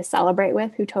have someone to celebrate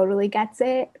with who totally gets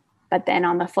it. But then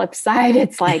on the flip side,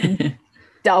 it's like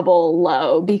double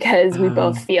low because we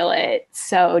both feel it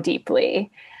so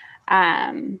deeply.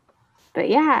 But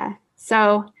yeah,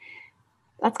 so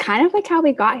that's kind of like how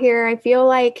we got here. I feel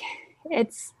like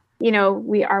it's,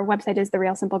 our website is The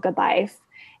Real Simple Good Life.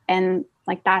 And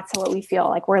like, that's what we feel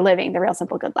like we're living the real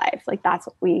simple good life. Like that's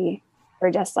what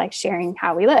we're just like sharing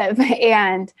how we live.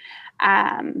 And,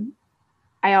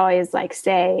 I always like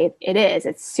say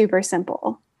it's super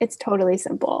simple. It's totally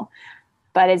simple,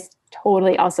 but it's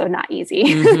totally also not easy.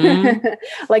 Mm-hmm.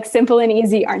 Like simple and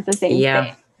easy aren't the same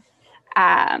thing.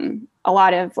 A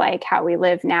lot of like how we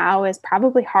live now is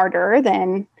probably harder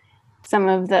than some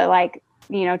of the like,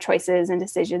 choices and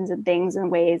decisions and things and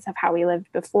ways of how we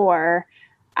lived before.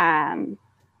 But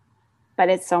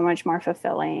it's so much more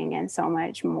fulfilling and so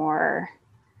much more,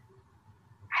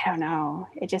 I don't know.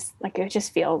 It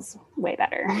just feels way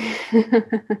better.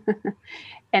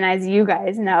 And as you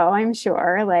guys know, I'm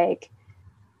sure, like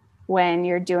when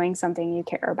you're doing something you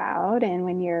care about and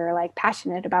when you're like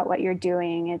passionate about what you're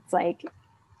doing, it's like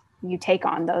you take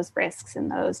on those risks and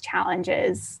those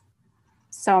challenges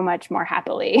so much more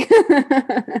happily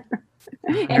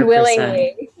and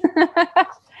willingly.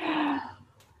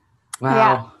 Wow.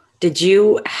 Yeah. Did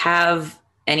you have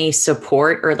any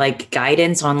support or like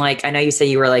guidance on like, I know you said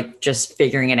you were like just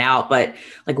figuring it out, but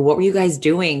like, what were you guys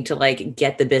doing to like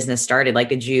get the business started? Like,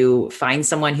 did you find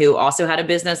someone who also had a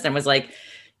business and was like,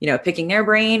 picking their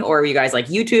brain, or were you guys like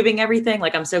YouTubing everything?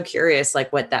 Like, I'm so curious,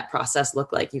 like what that process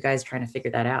looked like, you guys trying to figure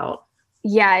that out.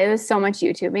 Yeah, it was so much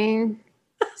YouTubing,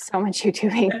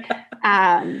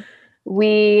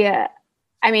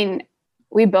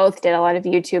 we both did a lot of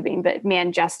YouTubing, but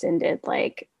man, Justin did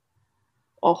like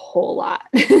a whole lot.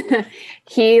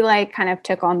 He like kind of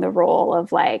took on the role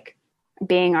of like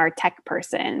being our tech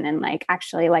person and like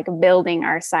actually like building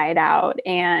our site out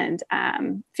and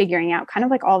figuring out kind of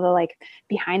like all the like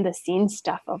behind the scenes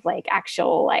stuff of like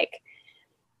actual like,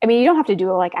 I mean, you don't have to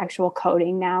do like actual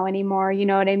coding now anymore, you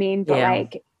know what I mean? But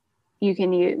like we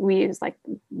use like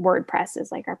WordPress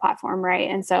as like our platform, right?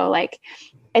 And so like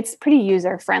it's pretty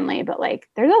user friendly, but like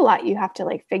there's a lot you have to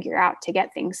like figure out to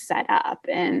get things set up.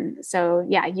 And so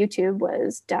yeah, YouTube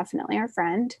was definitely our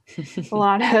friend. a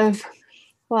lot of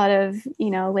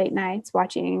late nights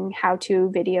watching how-to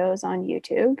videos on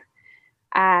YouTube.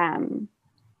 And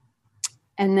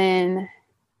then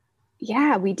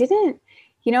we didn't,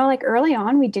 like early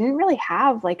on, we didn't really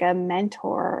have like a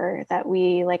mentor that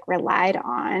we like relied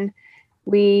on.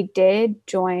 We did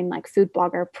join like Food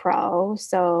Blogger Pro.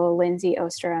 So Lindsay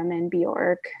Ostrom and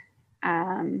Bjork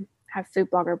have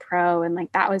Food Blogger Pro. And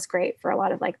like, that was great for a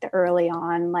lot of like the early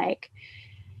on, like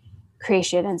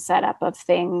creation and setup of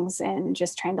things and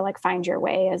just trying to like find your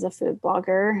way as a food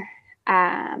blogger.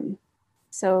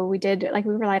 So we did like,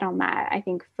 we relied on that, I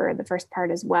think, for the first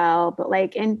part as well. But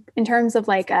like in terms of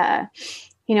like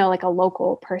like a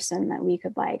local person that we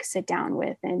could like sit down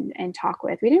with and talk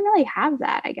with, we didn't really have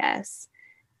that, I guess.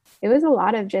 It was a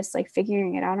lot of just like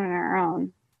figuring it out on our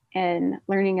own and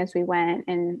learning as we went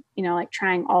and, like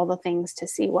trying all the things to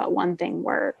see what one thing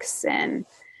works. And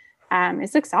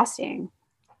it's exhausting.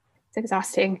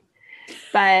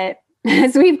 But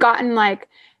as we've gotten like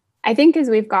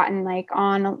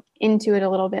on into it a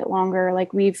little bit longer,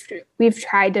 like we've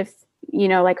tried to,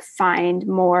 like find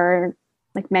more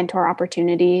like mentor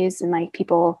opportunities and like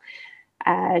people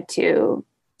to,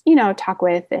 talk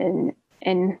with and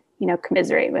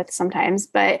commiserate with sometimes,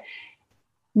 but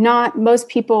not most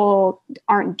people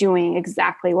aren't doing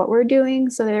exactly what we're doing.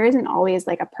 So there isn't always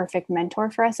like a perfect mentor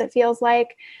for us, it feels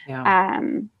like. Yeah.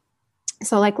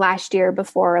 So like last year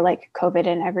before like COVID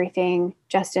and everything,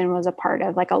 Justin was a part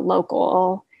of like a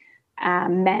local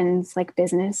men's like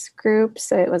business group.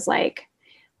 So it was like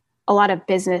a lot of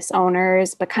business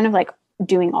owners, but kind of like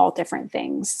doing all different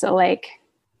things. So like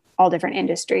all different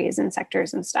industries and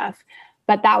sectors and stuff.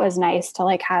 But that was nice to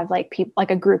like have like people,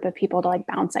 like a group of people to like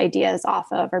bounce ideas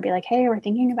off of or be like, hey, we're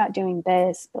thinking about doing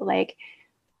this, but like,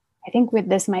 I think with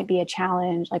this might be a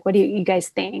challenge. Like, what do you guys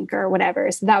think or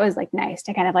whatever? So that was like nice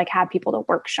to kind of like have people to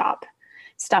workshop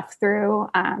stuff through.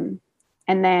 And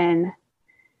then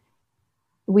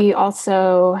we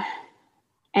also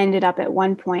ended up at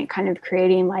one point kind of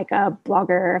creating like a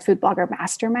food blogger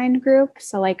mastermind group.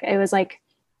 So like, it was like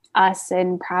us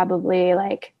and probably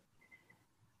like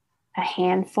a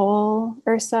handful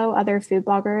or so other food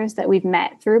bloggers that we've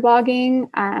met through blogging,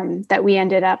 that we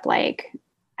ended up like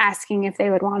asking if they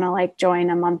would want to like join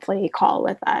a monthly call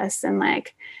with us. And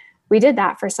like, we did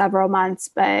that for several months,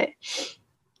 but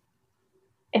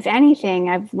if anything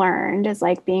I've learned is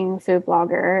like being a food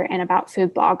blogger and about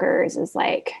food bloggers is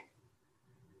like,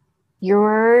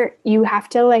 you have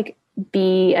to like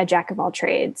be a jack of all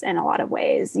trades in a lot of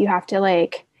ways. You have to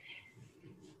like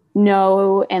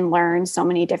know and learn so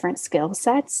many different skill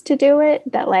sets to do it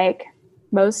that like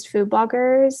most food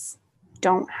bloggers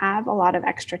don't have a lot of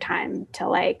extra time to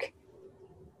like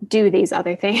do these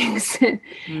other things.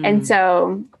 And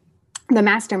so the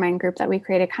mastermind group that we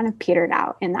created kind of petered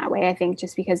out in that way. I think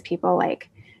just because people like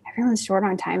everyone's short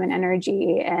on time and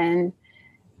energy, and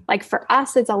like for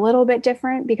us, it's a little bit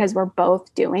different because we're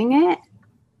both doing it.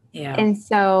 Yeah. And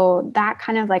so that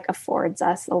kind of like affords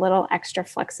us a little extra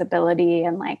flexibility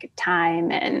and like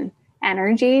time and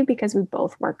energy because we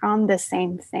both work on the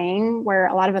same thing, where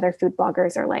a lot of other food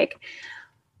bloggers are like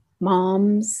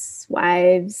moms,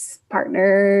 wives,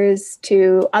 partners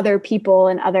to other people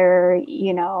and other,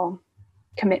 you know,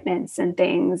 commitments and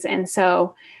things. And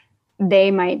so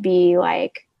they might be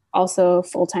like also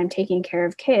full-time taking care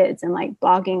of kids, and like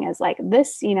blogging is like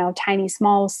this, you know, tiny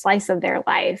small slice of their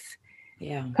life.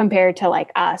 Yeah. Compared to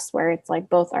like us, where it's like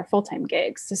both our full-time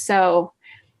gigs. So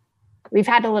we've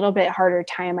had a little bit harder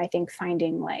time, I think,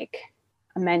 finding like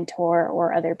a mentor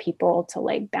or other people to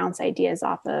like bounce ideas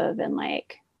off of and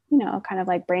like, you know, kind of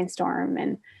like brainstorm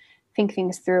and think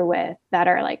things through with that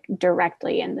are like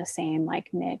directly in the same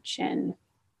like niche and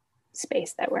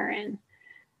space that we're in.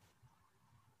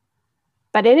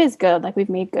 But it is good. Like we've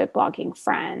made good blogging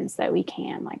friends that we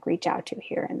can like reach out to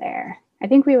here and there. I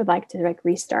think we would like to like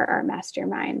restart our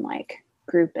mastermind like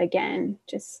group again.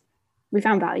 Just we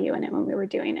found value in it when we were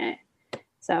doing it.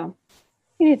 So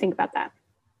you need to think about that.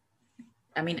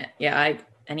 I mean, yeah,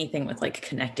 anything with like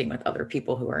connecting with other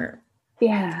people who are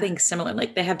think similar,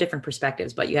 like they have different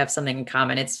perspectives, but you have something in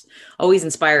common. It's always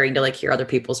inspiring to like hear other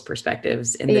people's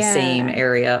perspectives in the same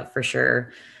area for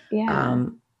sure. Yeah.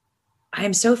 I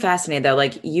am so fascinated though.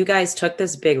 Like you guys took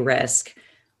this big risk.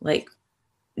 Like,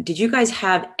 did you guys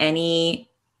have any,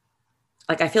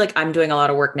 like, I feel like I'm doing a lot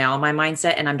of work now in my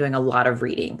mindset and I'm doing a lot of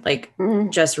reading, like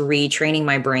just retraining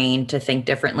my brain to think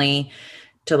differently,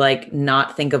 to like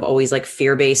not think of always like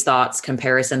fear-based thoughts,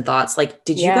 comparison thoughts. Like,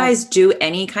 did you guys do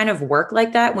any kind of work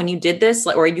like that when you did this?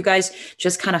 Like, or you guys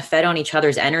just kind of fed on each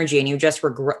other's energy and you just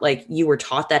like you were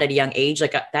taught that at a young age?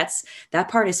 Like that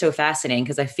part is so fascinating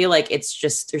because I feel like it's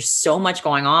just, there's so much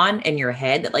going on in your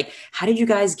head that like, how did you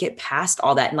guys get past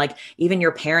all that? And like, even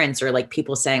your parents or like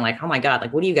people saying like, oh my God,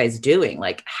 like, what are you guys doing?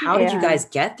 Like, how did you guys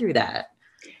get through that?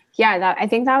 Yeah, I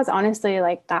think that was honestly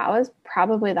like, that was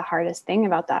probably the hardest thing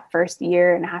about that first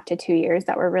year and a half to 2 years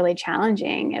that were really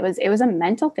challenging. It was a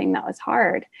mental thing that was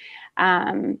hard.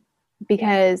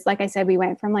 Because like I said, we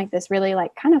went from like this really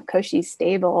like kind of cushy,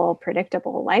 stable,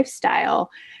 predictable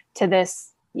lifestyle to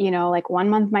this, you know, like 1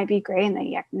 month might be great. And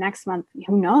the next month,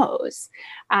 who knows?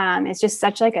 It's just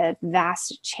such like a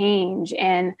vast change.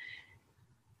 And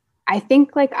I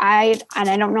think like I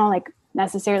don't know, like,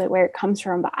 necessarily where it comes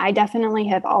from, but I definitely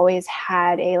have always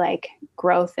had a like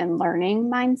growth and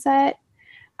learning mindset.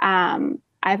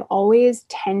 I've always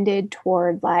tended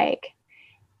toward like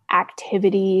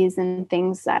activities and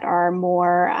things that are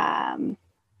more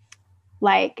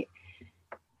like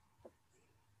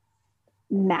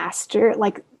master,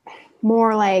 like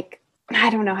more like, I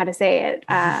don't know how to say it,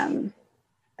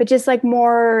 but just like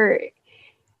more.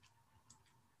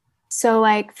 So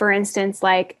like, for instance,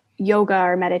 like yoga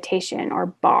or meditation or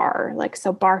bar, like,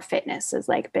 so bar fitness has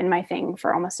like been my thing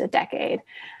for almost a decade.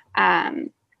 And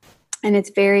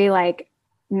it's very like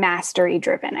mastery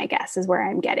driven, I guess, is where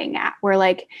I'm getting at, where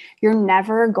like, you're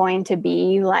never going to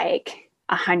be like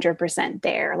 100%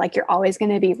 there. Like you're always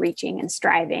going to be reaching and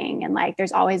striving. And like,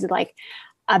 there's always like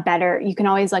you can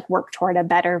always like work toward a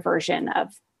better version of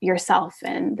yourself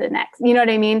and the next, you know what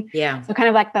I mean? Yeah. So kind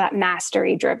of like that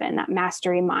mastery driven, that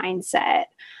mastery mindset.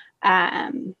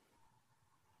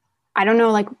 I don't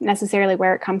know like necessarily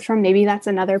where it comes from. Maybe that's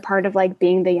another part of like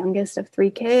being the youngest of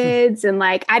 3 kids and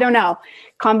like, I don't know,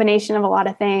 combination of a lot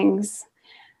of things.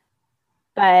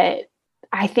 But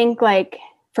I think like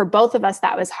for both of us,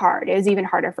 that was hard. It was even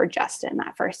harder for Justin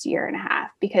that first year and a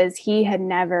half, because he had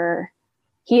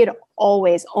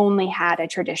always only had a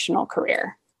traditional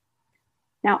career.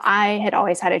 Now, I had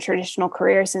always had a traditional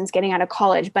career since getting out of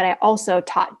college, but I also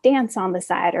taught dance on the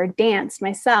side, or danced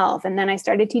myself. And then I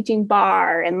started teaching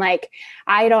bar, and like,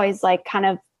 I'd always like kind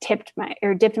of dipped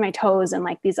my toes in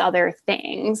like these other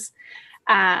things.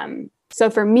 So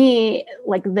for me,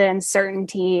 like the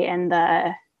uncertainty and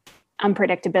the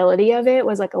unpredictability of it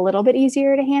was like a little bit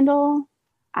easier to handle.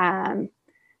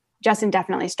 Justin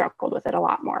definitely struggled with it a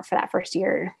lot more for that first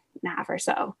year and a half or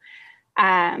so.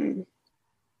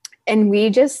 And we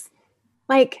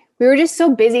were just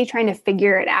so busy trying to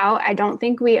figure it out. I don't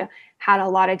think we had a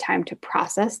lot of time to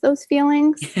process those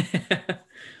feelings.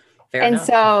 Fair and enough.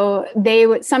 So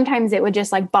sometimes it would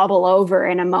just like bubble over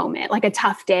in a moment, like a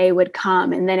tough day would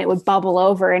come and then it would bubble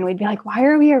over and we'd be like, why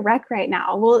are we a wreck right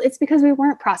now? Well, it's because we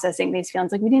weren't processing these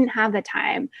feelings. Like we didn't have the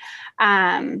time.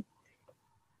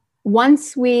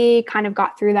 Once we kind of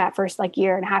got through that first like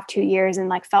year and a half, 2 years, and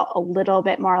like felt a little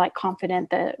bit more like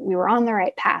confident that we were on the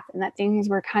right path and that things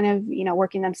were kind of,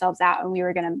 working themselves out and we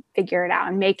were going to figure it out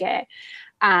and make it.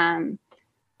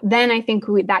 Then I think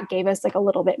that gave us like a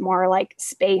little bit more like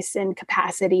space and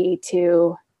capacity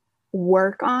to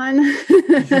work on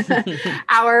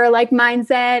our like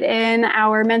mindset and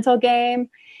our mental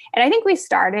game. And I think we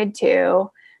started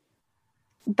to,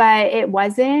 but it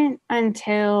wasn't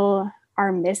until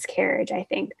our miscarriage, I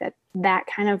think that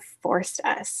kind of forced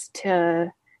us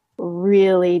to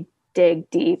really dig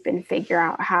deep and figure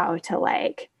out how to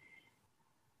like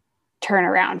turn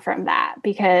around from that,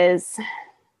 because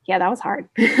yeah, that was hard.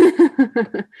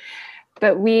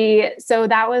 But so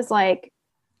that was like,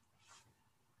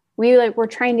 we like were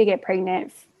trying to get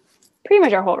pregnant pretty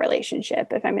much our whole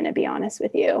relationship, if I'm going to be honest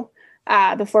with you.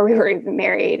 Before we were even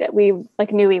married, we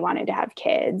like knew we wanted to have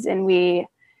kids, and we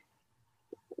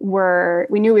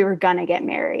knew we were gonna get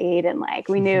married, and like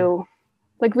we knew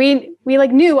like we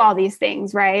like knew all these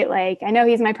things, right? Like, I know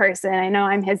he's my person, I know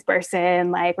I'm his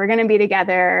person, like we're gonna be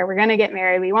together, we're gonna get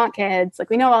married, we want kids, like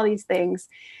we know all these things.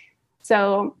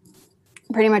 So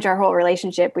pretty much our whole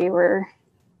relationship, we were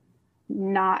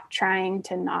not trying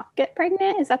to not get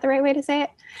pregnant. Is that the right way to say it?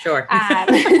 Sure.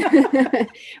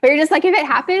 We were just like, if it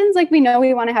happens, like we know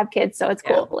we want to have kids, so it's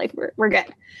cool. Yeah. Like we're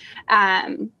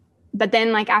good. But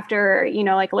then like after,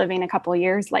 like living a couple of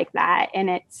years like that and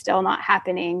it's still not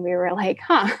happening, we were like,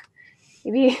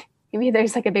 maybe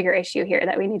there's like a bigger issue here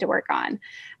that we need to work on.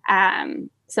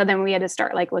 So then we had to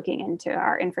start like looking into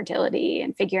our infertility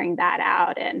and figuring that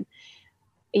out. And,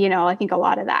 I think a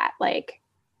lot of that like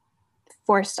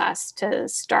forced us to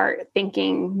start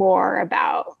thinking more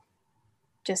about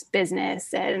just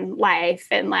business and life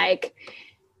and like,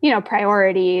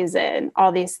 priorities and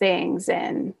all these things.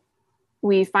 And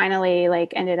we finally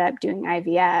like ended up doing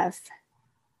IVF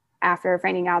after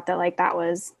finding out that like that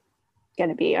was going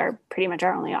to be pretty much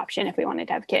our only option if we wanted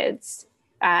to have kids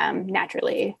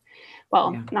naturally.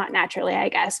 Well, yeah. Not naturally, I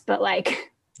guess, but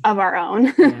like of our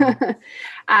own. Yeah.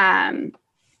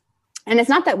 And it's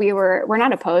not that we're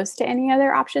not opposed to any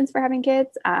other options for having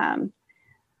kids.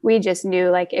 We just knew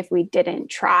like if we didn't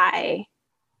try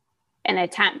an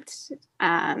attempt,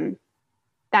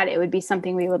 that it would be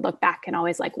something we would look back and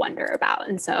always like wonder about.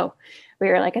 And so we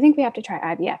were like, I think we have to try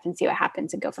IVF and see what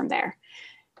happens and go from there.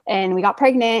 And we got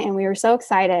pregnant and we were so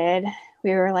excited.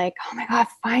 We were like, oh my God,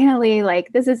 finally,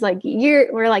 like, this is like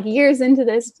we're like years into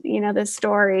this, this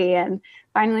story. And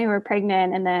finally we're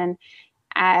pregnant. And then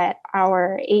at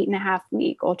our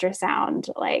 8.5-week ultrasound,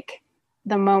 like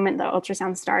the moment the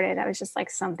ultrasound started, I was just like,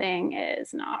 something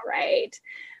is not right.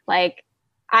 Like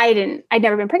I'd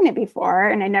never been pregnant before.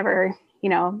 And I never,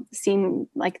 seen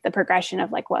like the progression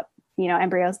of like what,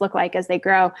 embryos look like as they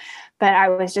grow. But I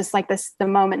was just like the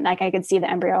moment, like I could see the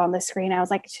embryo on the screen. I was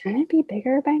like, shouldn't it be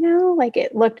bigger by now? Like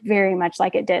it looked very much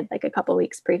like it did like a couple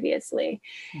weeks previously.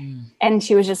 And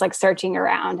she was just like searching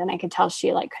around and I could tell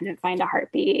she like couldn't find a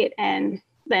heartbeat. And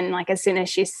then like, as soon as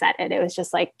she said it, it was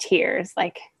just like tears,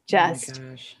 like just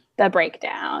the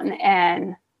breakdown.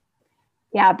 And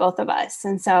yeah, both of us.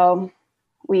 And so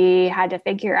we had to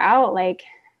figure out like,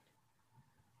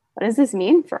 what does this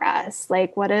mean for us?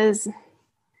 Like, what do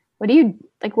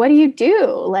you do?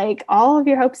 Like all of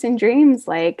your hopes and dreams,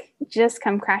 like just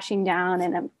come crashing down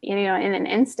in an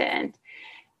instant.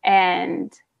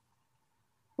 And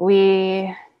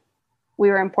we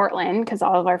were in Portland because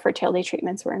all of our fertility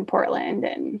treatments were in Portland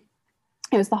and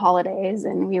it was the holidays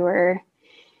and we were,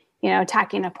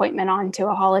 tacking an appointment onto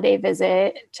a holiday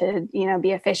visit to,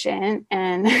 be efficient.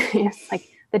 And it's like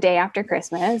the day after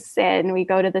Christmas and we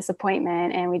go to this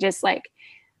appointment and we just like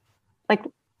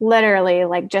literally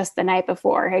like just the night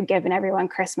before had given everyone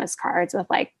Christmas cards with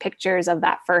like pictures of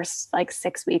that first like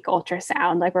 6-week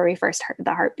ultrasound, like where we first heard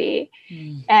the heartbeat.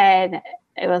 And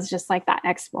it was just like that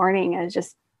next morning, it was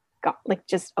just got like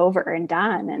just over and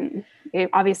done. And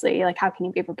obviously, like, how can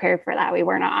you be prepared for that? We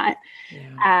were not.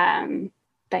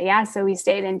 But yeah, so we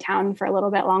stayed in town for a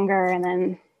little bit longer and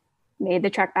then made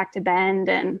the trek back to Bend.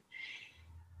 And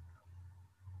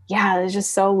yeah, it was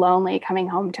just so lonely coming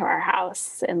home to our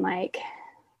house and like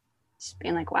just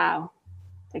being like, wow,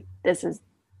 like this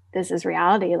is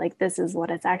reality. Like, this is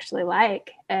what it's actually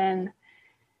like. And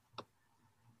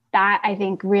that, I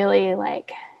think, really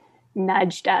like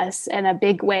nudged us in a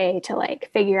big way to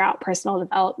like figure out personal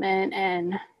development,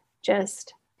 and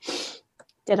just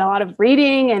did a lot of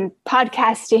reading and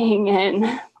podcasting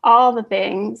and all the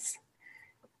things.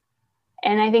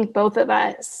 And I think both of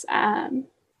us, I'm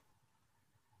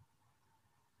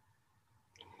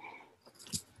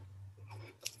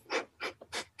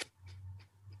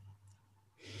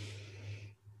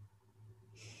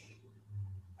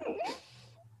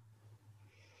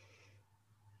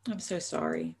so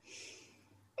sorry.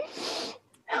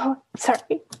 oh,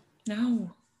 sorry. No.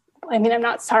 I mean, I'm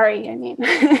not sorry. I mean,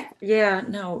 Yeah,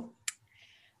 no.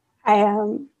 I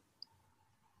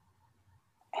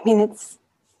mean, it's,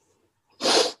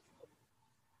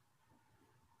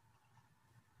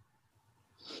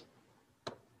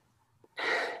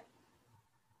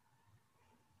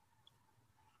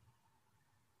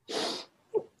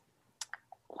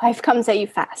 life comes at you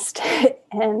fast.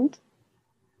 And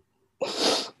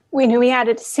we knew we had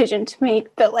a decision to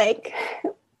make, that like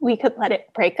we could let it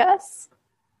break us.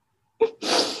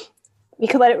 We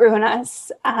could let it ruin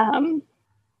us. And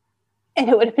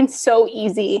it would have been so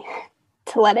easy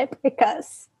to let it break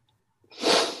us.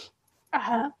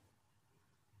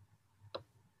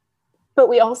 But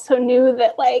we also knew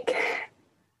that like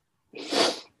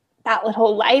that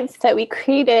little life that we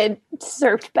created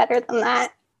deserved better than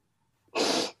that.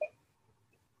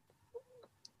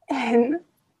 And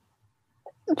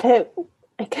that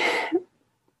like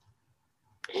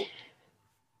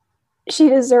she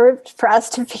deserved for us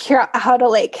to figure out how to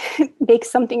like make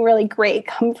something really great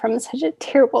come from such a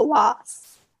terrible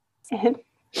loss. And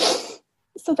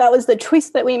so that was the choice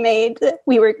that we made, that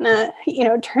we were gonna,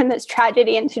 turn this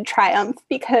tragedy into triumph,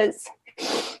 because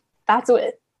that's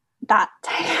what that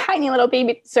tiny little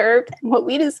baby deserved, and what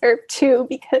we deserved too,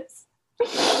 because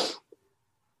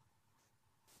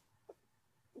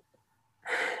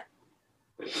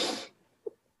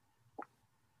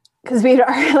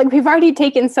we've already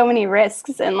taken so many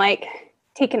risks and like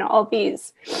taken all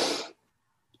these,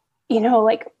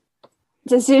 like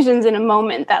decisions in a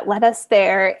moment that led us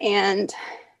there. And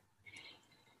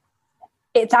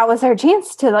that was our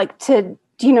chance to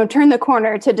turn the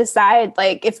corner, to decide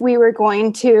like if we were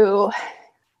going to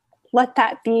let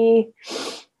that be,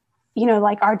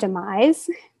 like our demise,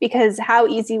 because how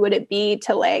easy would it be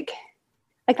to like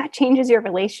that changes your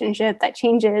relationship, that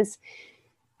changes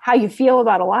how you feel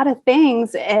about a lot of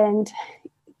things. And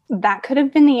that could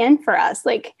have been the end for us.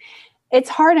 Like, it's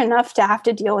hard enough to have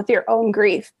to deal with your own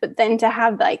grief, but then to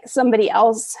have like somebody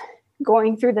else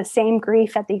going through the same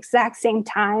grief at the exact same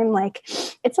time, like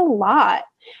it's a lot.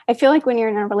 I feel like when you're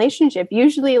in a relationship,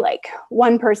 usually like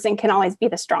one person can always be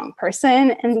the strong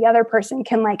person, and the other person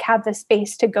can like have the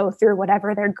space to go through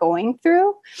whatever they're going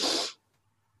through.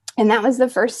 And that was the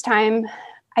first time,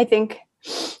 I think,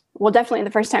 well, definitely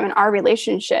the first time in our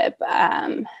relationship,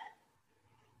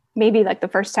 maybe like the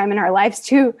first time in our lives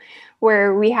too,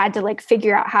 where we had to like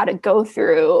figure out how to go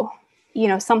through,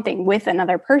 something with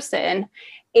another person.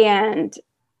 And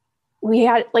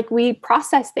we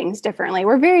process things differently.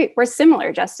 We're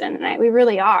similar, Justin and I, we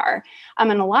really are,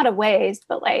 in a lot of ways,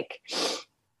 but like,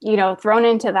 thrown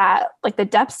into that, like the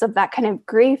depths of that kind of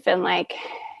grief, and like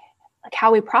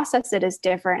how we process it is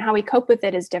different, how we cope with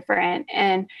it is different,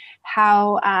 and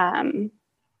how,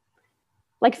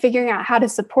 like figuring out how to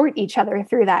support each other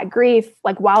through that grief,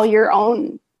 like while your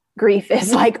own grief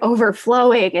is like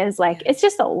overflowing, is like, it's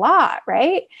just a lot.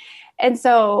 Right. And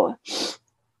so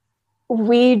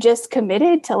we just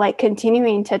committed to like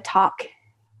continuing to talk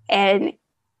and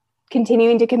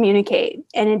continuing to communicate.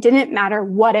 And it didn't matter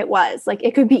what it was. Like,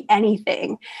 it could be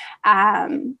anything.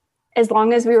 As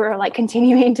long as we were like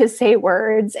continuing to say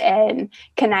words and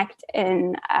connect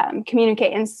and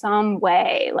communicate in some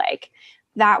way, like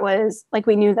that was like,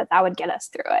 we knew that would get us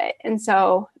through it. And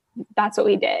so that's what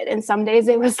we did. And some days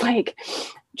it was like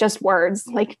just words,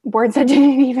 like words that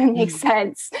didn't even make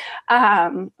sense.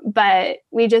 But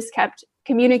we just kept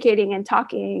communicating and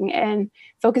talking and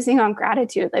focusing on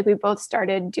gratitude. Like, we both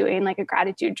started doing like a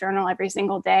gratitude journal every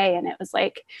single day. And it was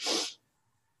like,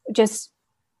 just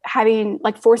having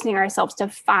like forcing ourselves to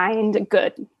find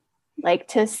good, like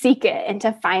to seek it and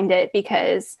to find it,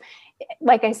 because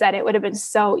like I said, it would have been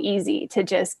so easy to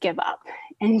just give up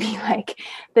and be like,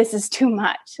 this is too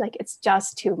much. Like, it's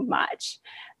just too much.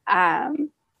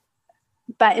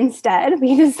 But instead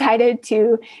we decided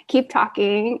to keep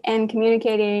talking and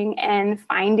communicating and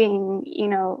finding, you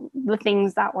know, the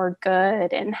things that were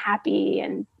good and happy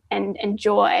and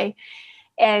joy.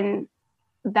 And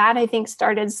that, I think,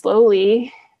 started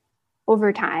slowly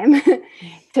over time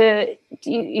to,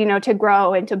 you know, to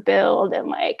grow and to build. And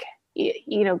like,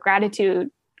 you know, gratitude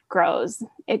grows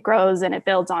and it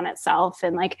builds on itself.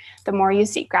 And like, the more you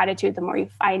seek gratitude, the more you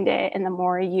find it, and the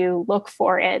more you look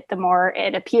for it, the more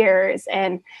it appears.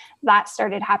 And that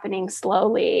started happening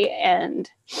slowly. And,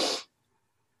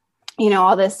 you know,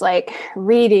 all this like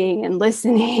reading and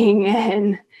listening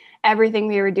and everything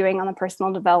we were doing on the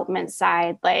personal development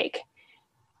side, like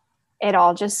it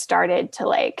all just started to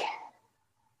like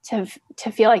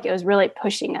to feel like it was really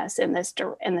pushing us in this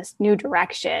new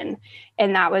direction.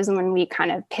 And that was when we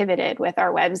kind of pivoted with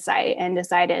our website and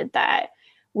decided that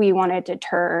we wanted to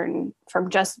turn from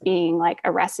just being like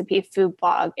a recipe food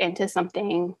blog into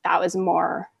something that was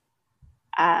more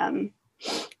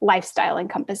lifestyle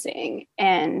encompassing.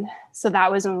 And so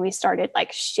that was when we started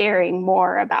like sharing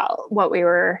more about what we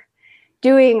were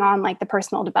doing on like the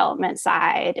personal development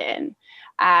side. And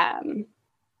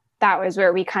that was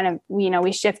where we kind of, you know,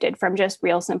 we shifted from just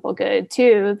Real Simple Good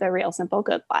to the Real Simple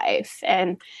Good Life.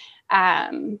 And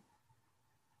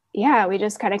yeah, we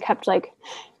just kind of kept like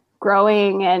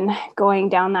growing and going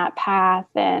down that path.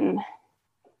 And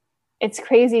it's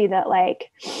crazy that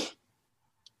like,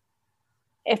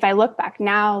 if I look back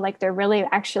now, like there really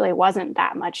actually wasn't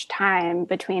that much time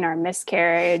between our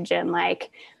miscarriage and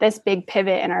like this big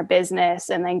pivot in our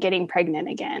business and then getting pregnant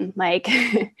again. Like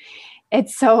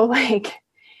it's so like,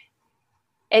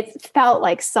 it felt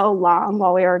like so long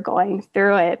while we were going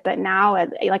through it. But now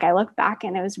like I look back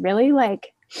and it was really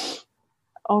like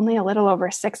only a little over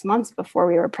 6 months before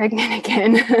we were pregnant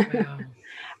again.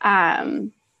 Wow.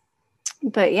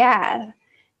 But yeah.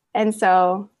 And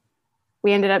so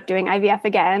we ended up doing IVF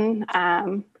again.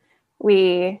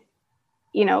 We,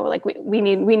 you know, like we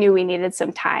knew we needed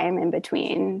some time in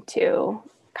between to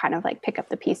kind of like pick up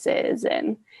the pieces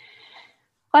and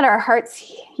let our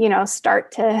hearts, you know,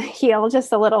 start to heal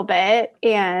just a little bit.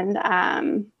 And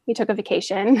we took a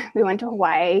vacation. We went to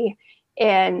Hawaii,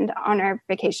 and on our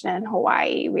vacation in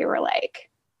Hawaii, we were like,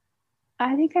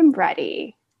 I think I'm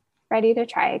ready to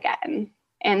try again.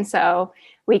 And so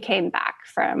we came back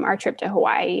from our trip to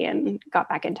Hawaii and got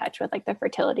back in touch with like the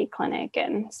fertility clinic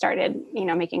and started, you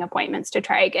know, making appointments to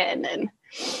try again. And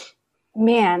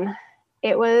man,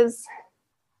 it was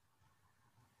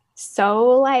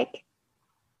so like,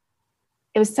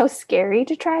 it was so scary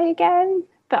to try again,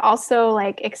 but also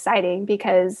like exciting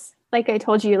because like I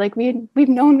told you, like we've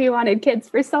known we wanted kids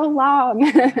for so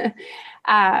long.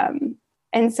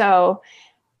 And so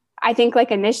I think like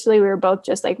initially we were both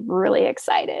just like really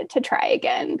excited to try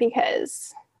again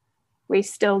because we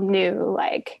still knew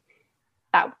like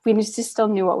that we just still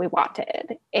knew what we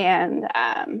wanted. And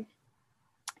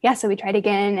yeah, so we tried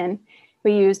again and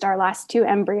we used our last 2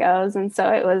 embryos. And so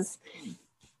it was,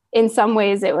 in some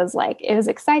ways it was like, it was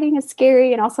exciting and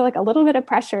scary and also like a little bit of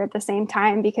pressure at the same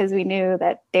time because we knew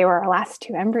that they were our last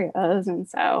 2 embryos. And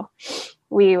so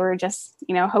we were just,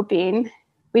 you know, hoping.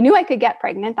 We knew I could get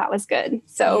pregnant. That was good.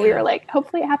 So we were like,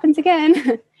 hopefully it happens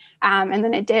again. And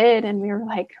then it did. And we were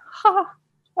like,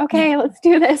 okay, let's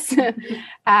do this.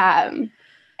 And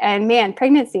man,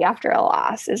 pregnancy after a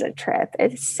loss is a trip.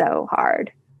 It's so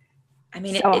hard. I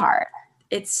mean, so hard.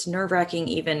 It's nerve-wracking.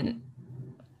 Even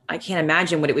I can't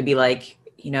imagine what it would be like,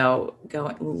 you know,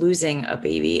 losing a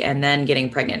baby and then getting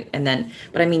pregnant.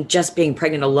 But I mean, just being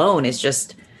pregnant alone is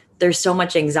just, there's so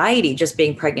much anxiety just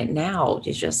being pregnant now.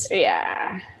 It's just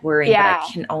worrying. Yeah. But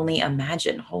I can only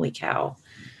imagine. Holy cow.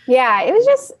 Yeah.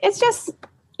 It's just,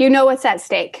 you know, what's at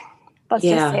stake. Let's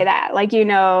just say that, like, you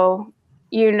know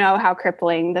how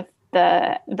crippling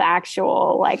the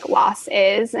actual like loss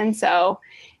is. And so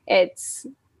it's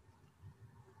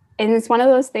one of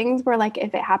those things where like,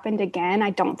 if it happened again, I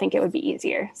don't think it would be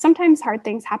easier. Sometimes hard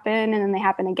things happen and then they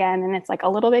happen again and it's like a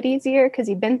little bit easier because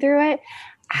you've been through it.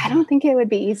 I don't think it would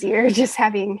be easier just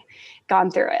having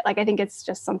gone through it. Like, I think it's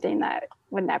just something that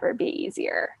would never be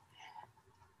easier.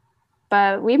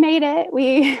 But we made it.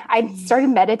 I started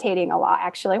meditating a lot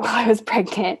actually while I was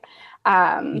pregnant.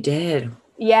 You did?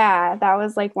 Yeah, that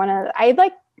was like I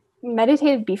like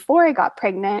meditated before I got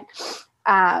pregnant.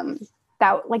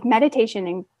 That like meditation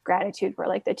and gratitude were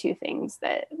like the 2 things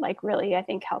that like really I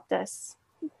think helped us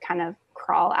kind of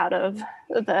crawl out of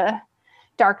the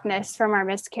darkness from our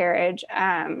miscarriage.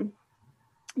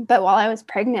 But while I was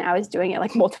pregnant, I was doing it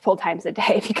like multiple times a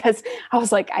day because I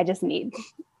was like, I just need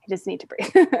to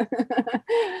breathe.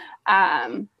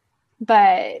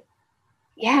 But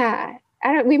yeah,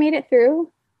 we made it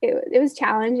through. It was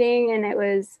challenging, and it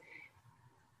was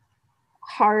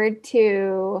hard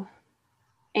to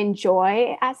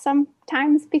enjoy at some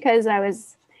times because I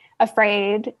was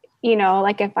afraid,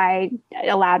 like if I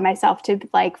allowed myself to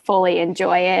like fully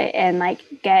enjoy it and like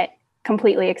get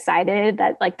completely excited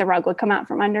that like the rug would come out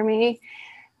from under me.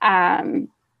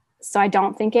 So I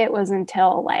don't think it was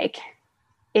until like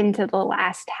into the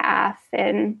last half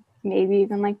and maybe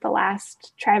even like the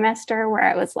last trimester where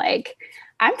I was like,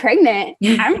 I'm pregnant.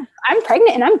 I'm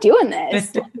pregnant and I'm doing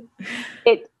this.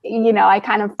 I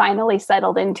kind of finally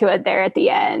settled into it there at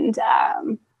the end.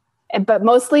 But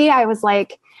mostly I was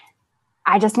like,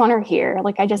 I just want her here.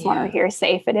 Like, I just want her here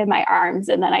safe and in my arms,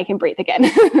 and then I can breathe again.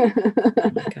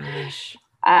 Oh my gosh.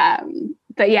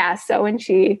 But yeah, so when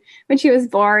she was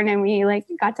born and we like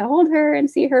got to hold her and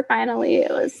see her finally, it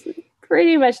was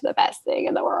pretty much the best thing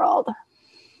in the world.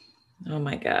 Oh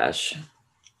my gosh.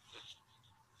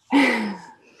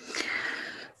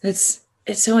 It's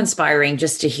so inspiring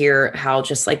just to hear how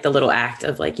just like the little act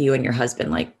of like you and your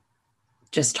husband, like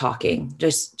just talking,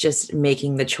 just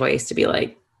making the choice to be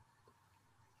like,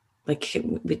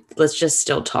 let's just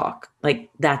still talk. Like,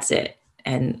 that's it.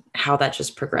 And how that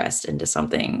just progressed into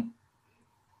something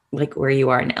like where you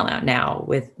are now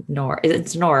with Nora.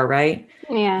 It's Nora, right?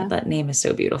 Yeah. That name is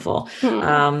so beautiful.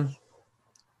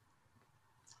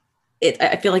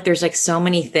 I feel like there's like so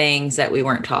many things that we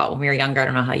weren't taught when we were younger. I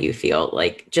don't know how you feel,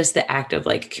 like just the act of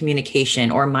like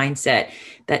communication or mindset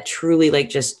that truly like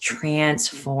just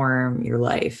transform your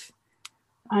life.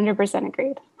 100%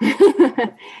 agreed.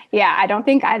 Yeah. I don't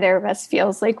think either of us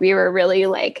feels like we were really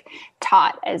like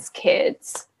taught as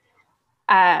kids,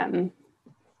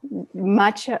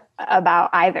 much about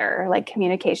either like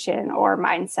communication or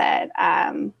mindset.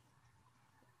 I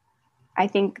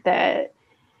think that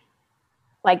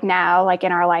like now, like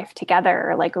in our life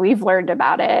together, like we've learned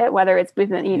about it, whether it's we've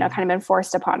been, kind of been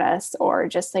forced upon us or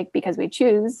just like because we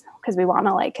choose, because we want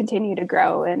to like continue to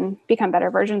grow and become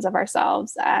better versions of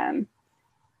ourselves.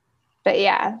 But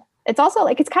yeah, it's also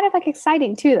like, it's kind of like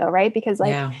exciting too though, right? Because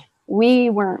like we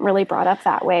weren't really brought up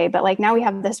that way, but like now we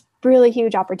have this really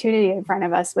huge opportunity in front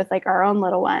of us with like our own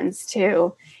little ones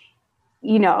to,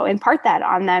 impart that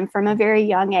on them from a very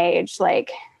young age.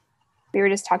 Like we were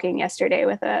just talking yesterday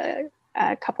with a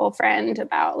couple friend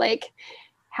about like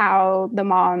how the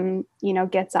mom,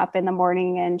 gets up in the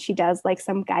morning and she does like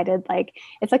some guided, like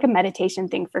it's like a meditation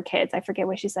thing for kids. I forget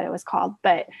what she said it was called,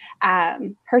 but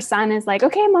her son is like,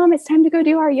 okay, mom, it's time to go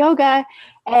do our yoga.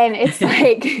 And it's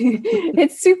like,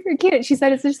 it's super cute. She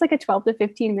said it's just like a 12 to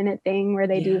 15 minute thing where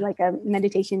they do like a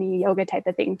meditation yoga type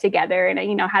of thing together. And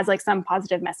it, has like some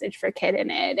positive message for kid in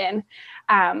it. And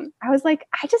I was like,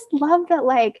 I just love that,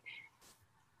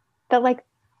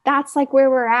 that's like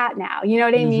where we're at now. You know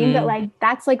what I mean? That like,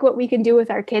 that's like what we can do with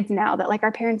our kids now that like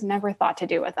our parents never thought to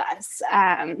do with us.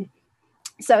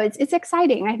 So it's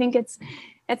exciting. I think it's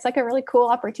like a really cool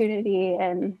opportunity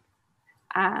and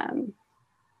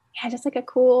just like a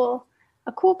cool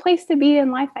place to be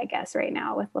in life, I guess, right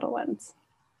now with little ones.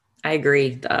 I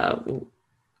agree.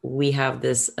 We have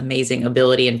this amazing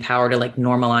ability and power to like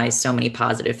normalize so many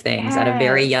positive things at a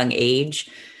very young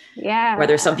age. Yeah.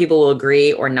 Whether some people will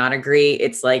agree or not agree,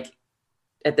 it's like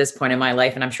at this point in my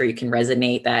life, and I'm sure you can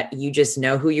resonate, that you just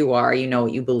know who you are, you know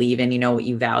what you believe in, you know what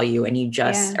you value, and you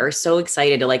just are so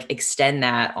excited to like extend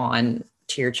that on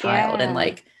to your child. And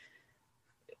like,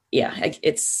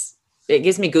 it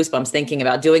gives me goosebumps thinking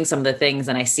about doing some of the things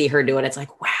and I see her do it. It's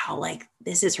like, wow, like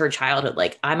this is her childhood.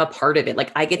 Like I'm a part of it.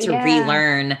 Like I get to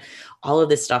relearn all of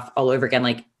this stuff all over again.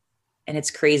 Like, and it's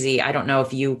crazy. I don't know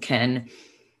if you can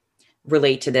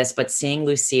relate to this, but seeing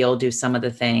Lucille do some of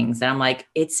the things that I'm like,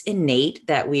 it's innate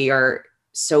that we are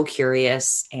so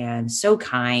curious and so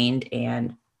kind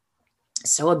and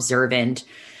so observant,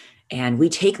 and we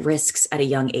take risks at a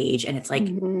young age. And it's like,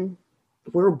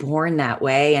 we're born that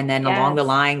way. And then along the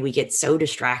line, we get so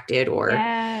distracted or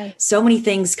so many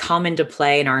things come into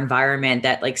play in our environment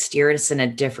that like steer us in a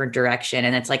different direction.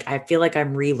 And it's like, I feel like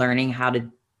I'm relearning how to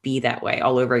be that way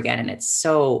all over again. And it's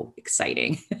so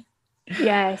exciting.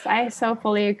 Yes, I so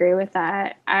fully agree with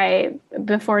that.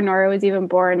 Before Nora was even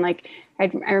born, like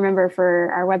I remember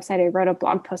for our website, I wrote a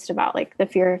blog post about like the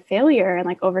fear of failure and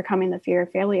like overcoming the fear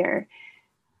of failure.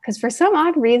 Because for some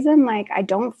odd reason, like I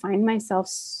don't find myself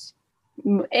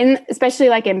especially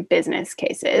like in business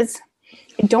cases,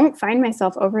 I don't find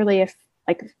myself overly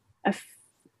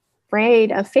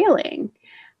afraid of failing.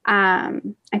 I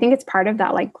think it's part of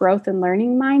that like growth and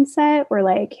learning mindset where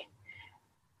like,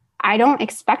 I don't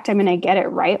expect I'm going to get it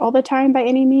right all the time by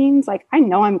any means. Like I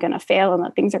know I'm going to fail and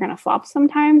that things are going to flop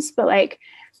sometimes, but like,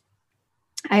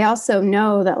 I also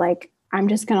know that like, I'm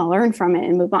just going to learn from it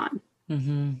and move on.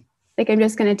 Mm-hmm. Like, I'm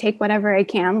just going to take whatever I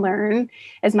can learn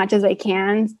as much as I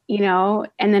can, you know,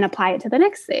 and then apply it to the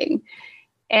next thing.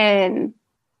 And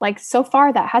like, so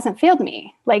far that hasn't failed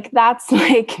me. Like, that's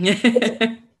like,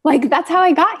 like, that's how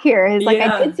I got here is like,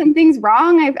 I did some things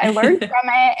wrong. I learned from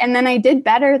it and then I did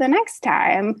better the next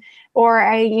time, or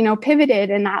I, you know, pivoted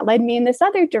and that led me in this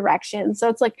other direction. So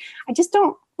it's like, I just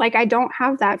don't like, I don't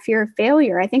have that fear of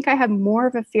failure. I think I have more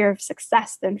of a fear of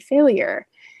success than failure.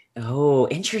 Oh,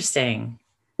 interesting.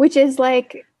 Which is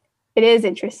like, it is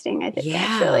interesting, I think,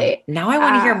 actually. Now I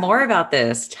want to hear more about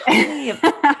this. Tell me.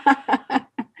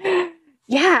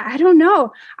 Yeah, I don't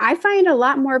know. I find a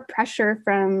lot more pressure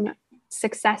from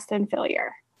success than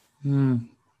failure.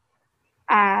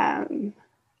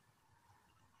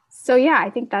 So yeah, I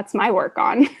think that's my work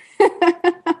on.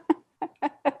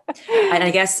 And I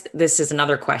guess this is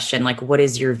another question. Like, what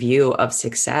is your view of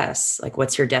success? Like,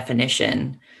 what's your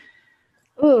definition?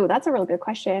 Ooh, that's a really good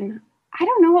question. I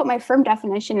don't know what my firm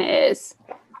definition is,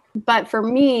 but for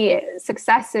me,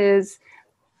 success is,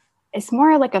 it's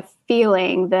more like a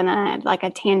feeling than a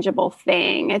tangible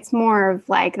thing. It's more of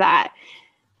like that,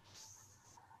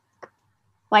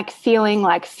 like feeling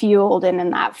like fueled and in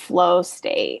that flow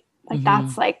state. Like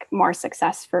that's like more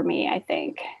success for me, I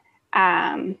think.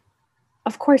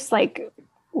 Of course, like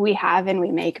we have and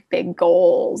we make big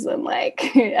goals and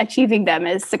like achieving them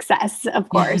is success, of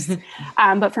course.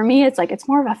 But for me, it's like, it's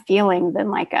more of a feeling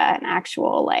than like an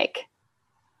actual like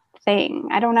thing.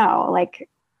 I don't know, like,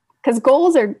 because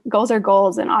goals are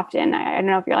goals. And often, I don't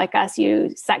know if you're like us,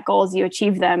 you set goals, you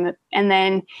achieve them. And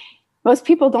then most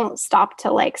people don't stop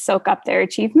to like soak up their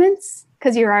achievements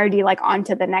because you're already like on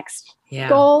to the next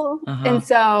goal. And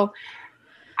so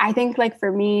I think like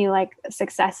for me, like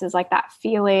success is like that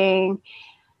feeling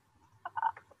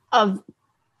of,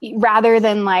 rather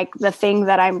than like the thing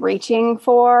that I'm reaching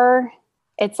for,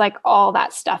 it's like all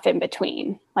that stuff in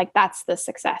between. Like that's the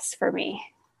success for me.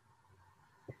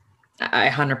 I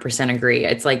 100% agree.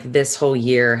 It's like this whole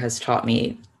year has taught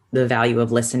me the value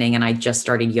of listening, and I just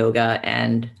started yoga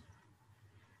and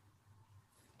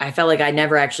I felt like I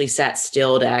never actually sat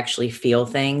still to actually feel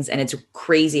things. And it's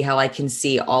crazy how I can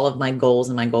see all of my goals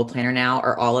in my goal planner now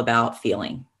are all about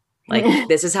feeling. Like,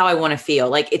 this is how I want to feel.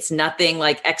 Like, it's nothing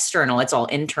like external. It's all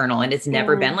internal. And it's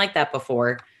never been like that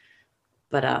before.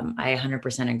 But I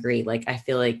 100% agree. Like, I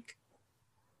feel like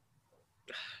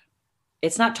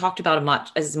it's not talked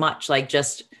about as much, like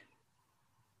just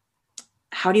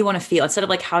how do you want to feel instead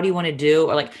of like, how do you want to do,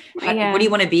 or like, what do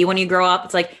you want to be when you grow up?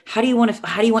 It's like, how do you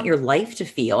want your life to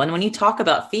feel? And when you talk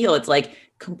about feel, it's like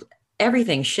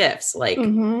everything shifts, like,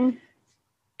 and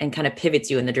kind of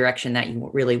pivots you in the direction that you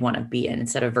really want to be in,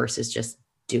 instead of versus just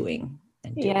doing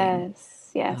and doing.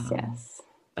 Yes.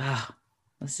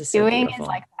 This is so doing beautiful. is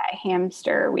like that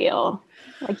hamster wheel.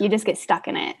 Like you just get stuck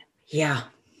in it. Yeah.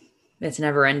 It's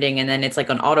never ending. And then it's like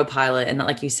on autopilot. And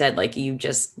like you said, like you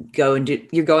just go and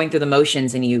you're going through the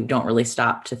motions and you don't really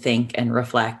stop to think and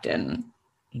reflect and,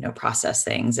 process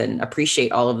things and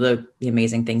appreciate all of the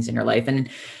amazing things in your life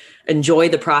and enjoy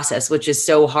the process, which is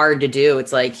so hard to do.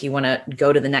 It's like, you want to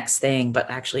go to the next thing, but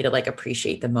actually to like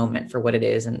appreciate the moment for what it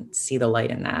is and see the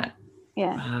light in that.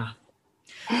 Yeah.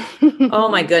 Oh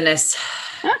my goodness.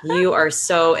 You are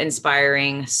so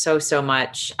inspiring. So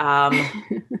much.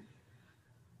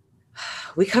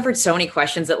 We covered so many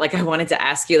questions that like I wanted to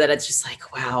ask you that it's just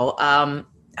like, wow.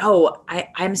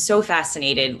 I'm so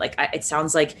fascinated. Like it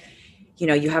sounds like,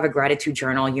 you have a gratitude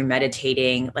journal, you're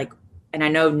meditating, like, and I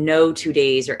know no 2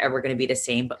 days are ever going to be the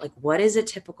same, but like, what does a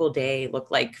typical day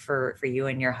look like for you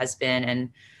and your husband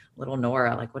and little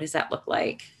Nora? Like, what does that look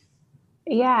like?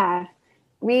 Yeah.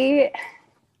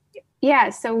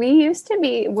 So we used to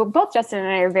be, both Justin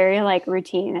and I are very like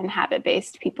routine and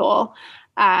habit-based people.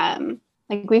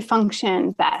 Like we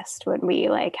function best when we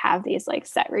like have these like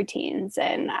set routines,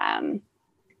 and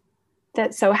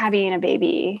so having a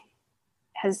baby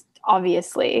has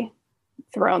obviously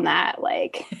thrown that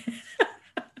like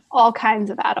all kinds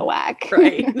of out of whack.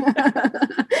 Right.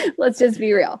 Let's just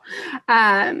be real.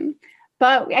 But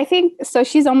I think, so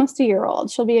she's almost a year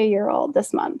old. She'll be a year old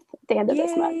this month, at the end of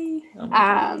this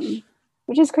month,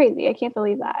 which is crazy. I can't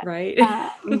believe that. Right.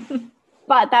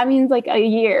 But that means like a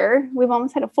year. We've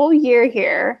almost had a full year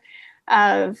here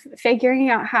of figuring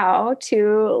out how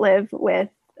to live with,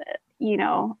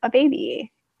 a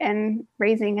baby and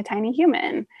raising a tiny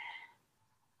human.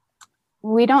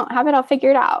 we don't have it all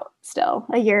figured out still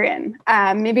a year in.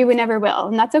 Maybe we never will,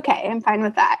 and that's okay. I'm fine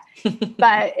with that.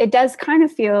 But it does kind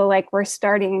of feel like we're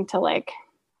starting to like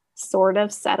sort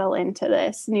of settle into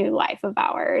this new life of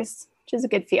ours, which is a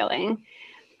good feeling.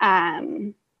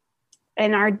 And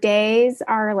our days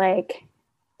are like,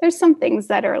 there's some things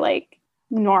that are like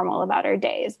normal about our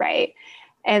days, right?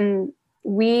 And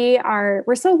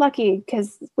we're so lucky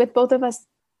because with both of us,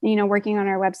 you know, working on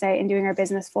our website and doing our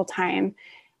business full time,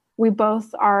 we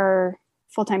both are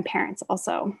full-time parents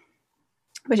also,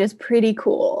 which is pretty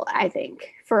cool, I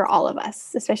think, for all of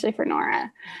us, especially for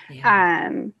Nora.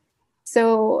 Yeah.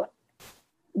 So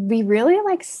we really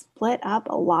like split up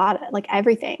a lot, like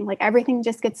everything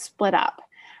just gets split up.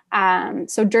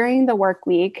 So during the work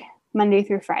week, Monday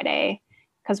through Friday,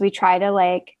 because we try to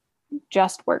like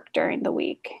just work during the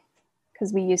week,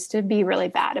 because we used to be really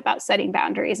bad about setting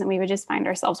boundaries and we would just find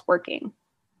ourselves working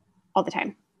all the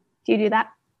time. Do you do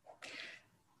that?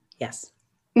 Yes.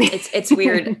 It's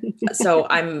weird. So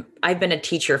I've been a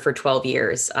teacher for 12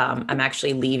 years. I'm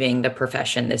actually leaving the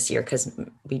profession this year because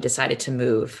we decided to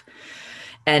move.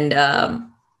 And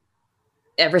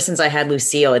ever since I had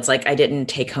Lucille, it's like I didn't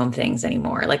take home things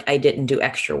anymore. Like I didn't do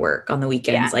extra work on the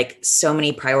weekends. Yeah. Like so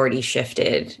many priorities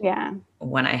shifted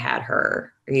when I had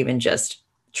her, or even just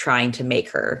trying to make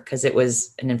her, because it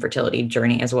was an infertility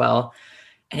journey as well.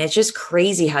 And it's just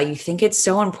crazy how you think it's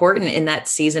so important in that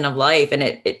season of life. And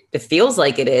it feels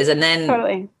like it is. And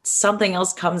then something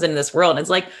else comes in this world. And it's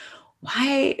like,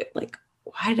 why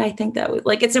did I think that was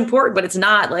like, it's important, but it's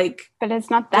not like, but it's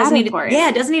not that important.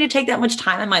 It doesn't need to take that much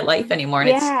time in my life anymore.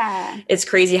 And it's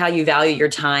crazy how you value your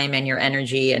time and your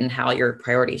energy and how your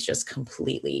priorities just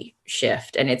completely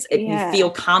shift. And you feel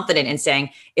confident in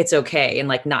saying it's okay and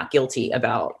like not guilty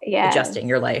about adjusting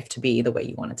your life to be the way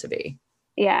you want it to be.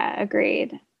 Yeah,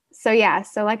 agreed. So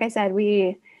like I said,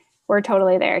 we're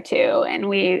totally there too. And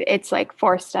it's like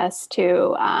forced us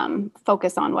to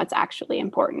focus on what's actually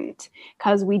important,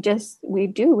 because we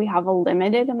have a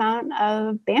limited amount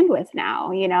of bandwidth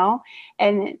now, you know,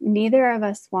 and neither of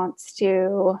us wants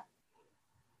to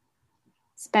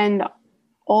spend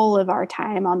all of our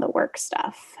time on the work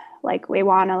stuff. Like we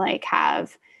want to like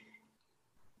have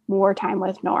more time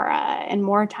with Nora and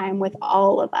more time with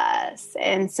all of us.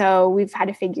 And so we've had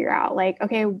to figure out like,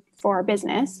 okay, for our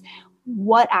business,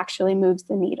 what actually moves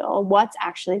the needle, what's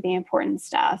actually the important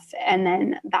stuff. And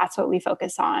then that's what we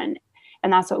focus on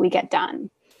and that's what we get done.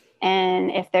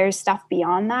 And if there's stuff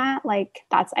beyond that, like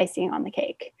that's icing on the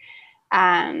cake.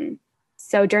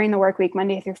 So during the work week,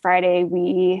 Monday through Friday,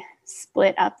 we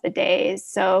split up the days.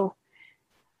 So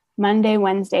Monday,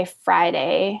 Wednesday,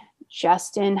 Friday,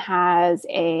 Justin has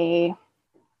a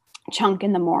chunk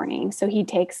in the morning. So he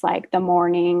takes like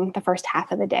the first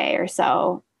half of the day or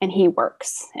so, and he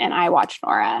works and I watch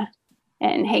Nora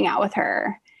and hang out with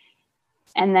her.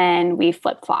 And then we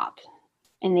flip flop.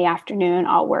 In the afternoon,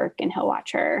 I'll work and he'll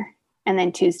watch her. And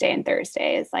then Tuesday and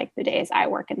Thursday is like the days I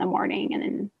work in the morning and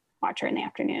then watch her in the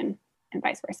afternoon and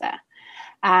vice versa.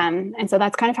 And so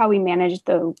that's kind of how we manage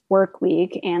the work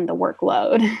week and the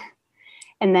workload.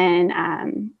 And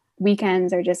then,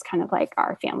 weekends are just kind of like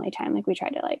our family time. Like we try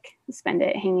to like spend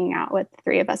it hanging out with the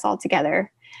three of us all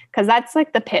together. Cause that's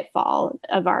like the pitfall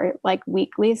of our like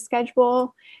weekly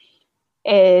schedule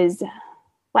is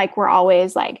like, we're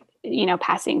always like, you know,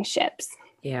 passing ships.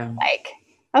 Yeah. Like,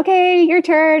 okay, your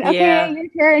turn. Okay, your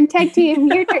turn. Tag team,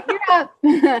 your turn, you're up.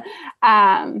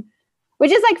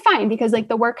 Which is like fine because like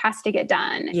the work has to get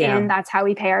done and that's how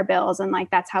we pay our bills. And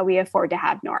like, that's how we afford to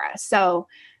have Nora. So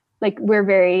like, we're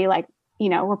very like, you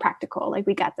know, we're practical. Like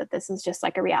we get that this is just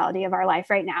like a reality of our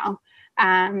life right now.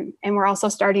 And we're also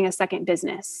starting a second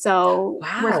business. So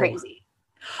we're crazy.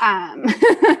 A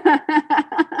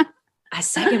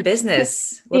second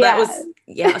business. Well, that was,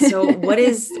 So what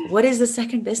is the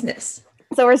second business?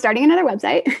 So we're starting another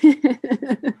website.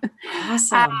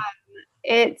 Awesome.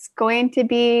 It's going to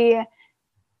be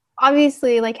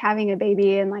obviously like having a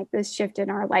baby and like this shift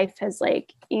in our life has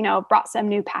like, you know, brought some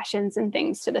new passions and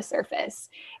things to the surface.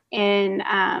 And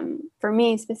for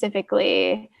me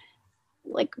specifically,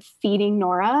 like feeding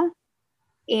Nora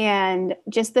and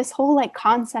just this whole like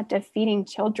concept of feeding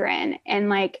children and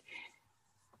like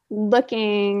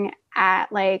looking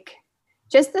at like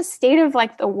just the state of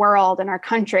like the world and our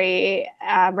country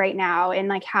right now and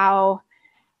like how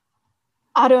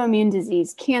autoimmune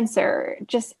disease, cancer,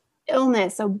 just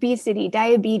illness, obesity,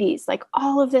 diabetes, like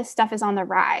all of this stuff is on the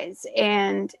rise.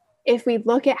 And if we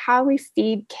look at how we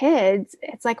feed kids,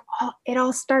 it's like, it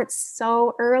all starts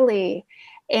so early.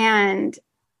 And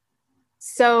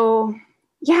so,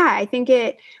 I think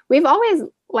we've always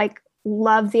like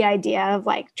love the idea of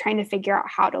like trying to figure out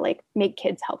how to like make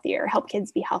kids healthier, help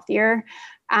kids be healthier.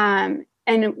 And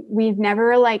we've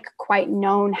never like quite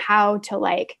known how to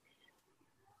like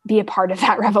be a part of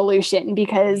that revolution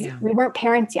because we weren't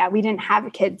parents yet. We didn't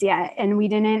have kids yet. And we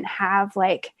didn't have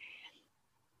like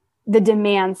the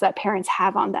demands that parents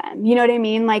have on them. You know what I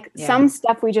mean? Like some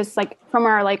stuff we just like from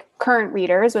our like current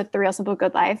readers with The Real Simple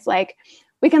Good Life, like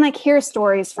we can like hear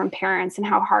stories from parents and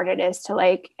how hard it is to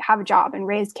like have a job and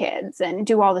raise kids and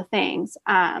do all the things.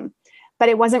 But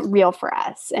it wasn't real for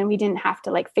us and we didn't have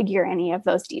to like figure any of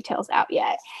those details out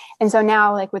yet. And so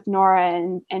now like with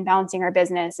Nora and balancing our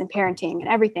business and parenting and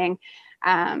everything,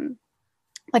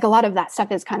 like a lot of that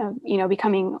stuff is kind of, you know,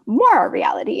 becoming more a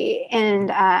reality.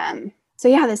 And so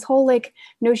yeah, this whole like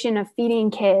notion of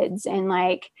feeding kids and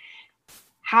like,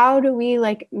 how do we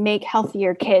like make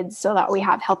healthier kids so that we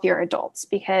have healthier adults?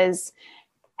 Because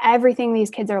everything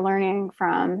these kids are learning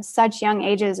from such young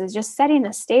ages is just setting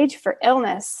the stage for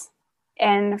illness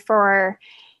and for,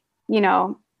 you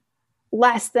know,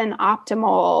 less than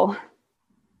optimal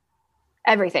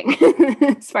everything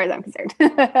as far as I'm concerned.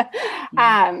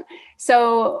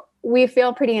 So we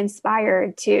feel pretty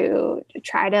inspired to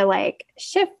try to like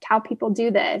shift how people do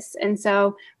this. And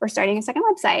so we're starting a second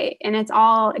website and it's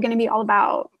all going to be all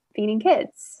about feeding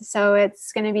kids. So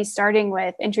it's going to be starting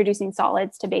with introducing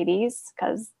solids to babies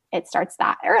because it starts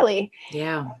that early.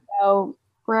 Yeah. So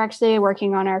we're actually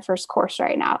working on our first course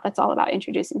right now. That's all about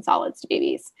introducing solids to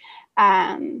babies.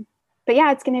 But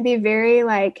yeah, it's going to be very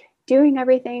like doing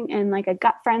everything in like a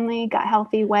gut friendly, gut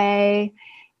healthy way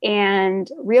and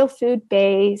real food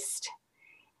based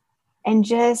and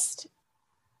just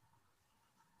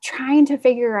trying to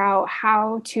figure out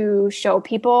how to show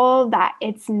people that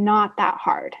it's not that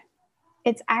hard.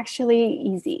 It's actually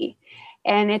easy.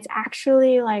 And it's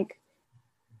actually like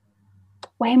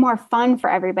way more fun for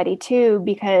everybody too,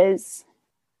 because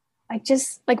like,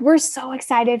 just like, we're so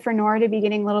excited for Nora to be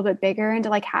getting a little bit bigger and to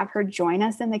like have her join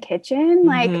us in the kitchen.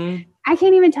 Like, I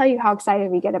can't even tell you how excited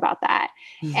we get about that.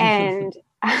 And,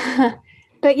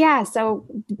 but yeah, so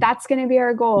that's going to be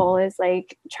our goal is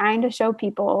like trying to show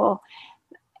people,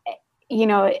 you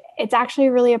know, it's actually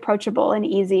really approachable and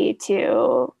easy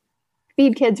to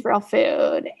feed kids real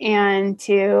food and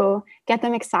to get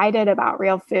them excited about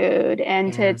real food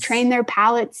and to train their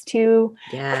palates to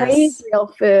crave real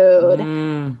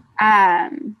food.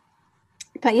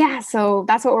 But yeah, so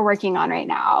that's what we're working on right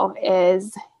now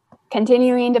is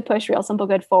continuing to push Real Simple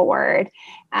Good forward.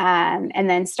 And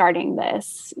then starting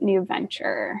this new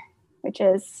venture, which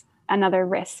is another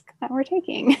risk that we're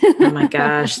taking. Oh my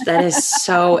gosh, that is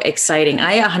so exciting.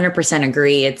 I 100%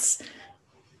 agree. It's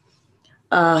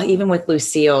even with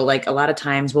Lucille, like a lot of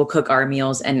times we'll cook our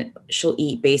meals and she'll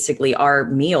eat basically our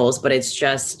meals, but it's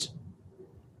just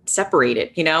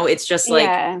separated, you know, it's just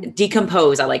like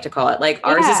decomposed. I like to call it like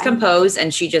ours is composed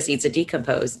and she just eats it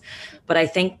decomposed. But I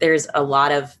think there's a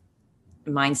lot of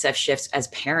mindset shifts as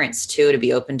parents too, to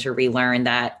be open to relearn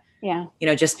that, you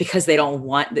know, just because they don't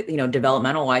want, you know,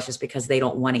 developmental wise, just because they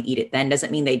don't want to eat it then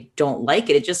doesn't mean they don't like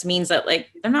it. It just means that like,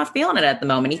 they're not feeling it at the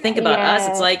moment. You think about us,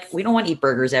 it's like, we don't want to eat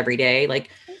burgers every day. Like,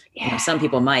 you know, some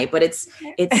people might, but it's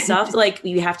stuff like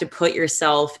you have to put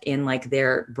yourself in like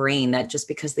their brain that just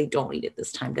because they don't eat it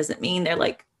this time doesn't mean they're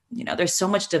like, you know, there's so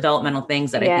much developmental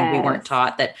things that I think we weren't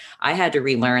taught that I had to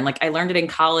relearn. Like I learned it in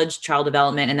college, child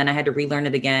development, and then I had to relearn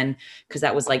it again because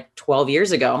that was like 12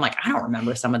 years ago. I'm like, I don't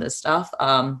remember some of this stuff.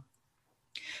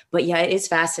 But yeah, it is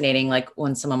fascinating. Like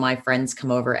when some of my friends come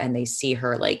over and they see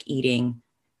her like eating,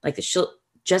 like she'll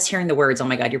just hearing the words, oh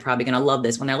my God, you're probably going to love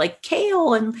this when they're like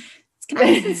kale and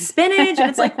spinach. And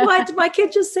it's like, what did my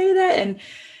kid just say that? And,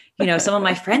 you know, some of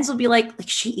my friends will be like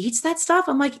she eats that stuff.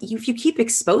 I'm like, if you keep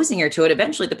exposing her to it,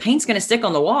 eventually the paint's going to stick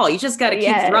on the wall. You just got to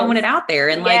keep throwing it out there.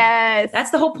 And like,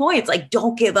 that's the whole point. It's like,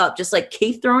 don't give up. Just like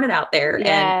keep throwing it out there.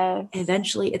 And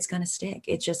eventually it's going to stick.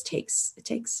 It just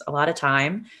takes a lot of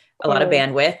time, a lot of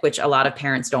bandwidth, which a lot of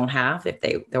parents don't have if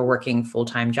they're working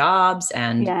full-time jobs.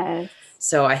 And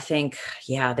so I think,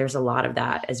 there's a lot of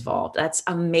that involved. That's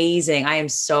amazing. I am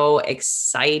so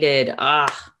excited.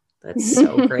 That's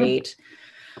so great.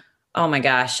 Oh my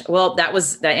gosh. Well, that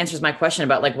answers my question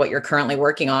about like what you're currently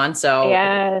working on. So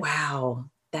wow,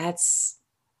 that's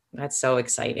so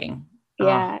exciting.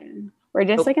 Yeah. We're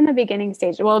just like in the beginning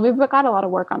stage. Well, we've got a lot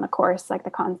of work on the course, like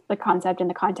the concept and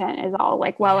the content is all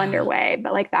like well underway,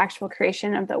 but like the actual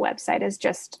creation of the website is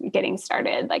just getting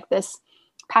started. Like this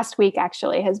past week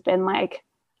actually has been like,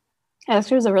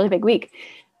 this was a really big week.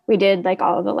 We did like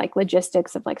all of the like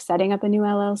logistics of like setting up a new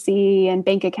LLC and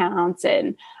bank accounts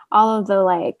and all of the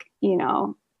like, you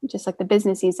know, just like the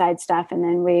businessy side stuff. And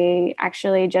then we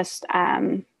actually just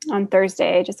on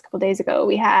Thursday, just a couple days ago,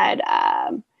 we had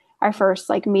our first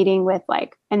like meeting with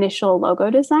like initial logo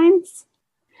designs.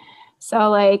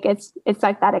 So like it's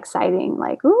like that exciting,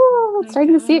 like, ooh,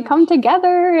 starting to see it come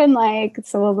together. And like,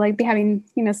 so we'll like be having,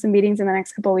 some meetings in the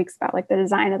next couple of weeks about like the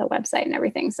design of the website and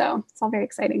everything. So it's all very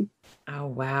exciting. Oh,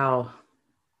 wow.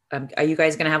 Are you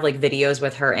guys going to have like videos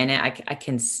with her in it? I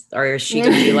can, or is she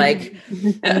going to be like,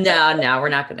 no, we're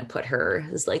not going to put her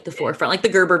as like the forefront, like the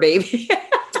Gerber baby.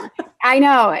 I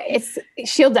know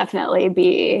she'll definitely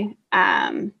be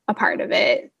a part of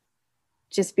it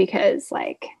just because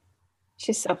like,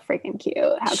 she's so freaking cute.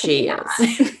 How could she is.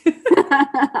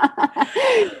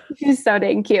 She's so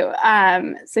dang cute.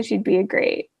 So she'd be a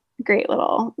great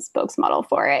little spokesmodel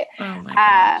for it. Oh my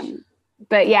gosh.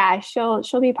 But yeah, she'll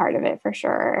be part of it for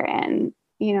sure. And,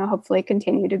 hopefully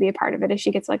continue to be a part of it as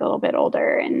she gets like a little bit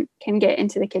older and can get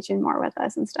into the kitchen more with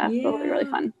us and stuff. Yeah. It'll be really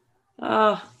fun.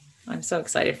 Oh, I'm so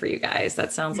excited for you guys.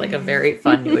 That sounds like a very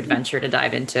fun new adventure to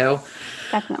dive into.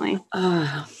 Definitely.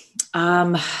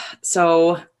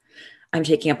 So I'm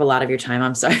taking up a lot of your time.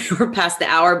 I'm sorry we're past the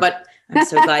hour, but I'm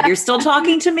so glad you're still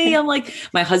talking to me. I'm like,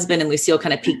 my husband and Lucille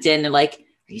kind of peeked in and like,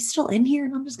 are you still in here?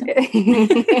 And I'm just going to,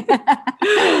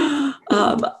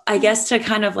 I guess to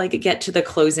kind of like get to the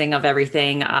closing of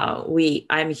everything.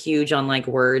 I'm huge on like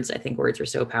words. I think words are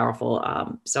so powerful.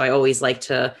 So I always like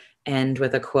to end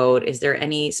with a quote. Is there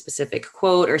any specific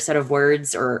quote or set of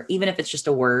words, or even if it's just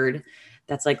a word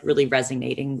that's like really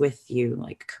resonating with you,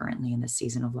 like currently in this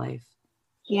season of life?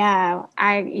 Yeah,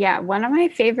 one of my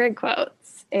favorite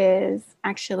quotes is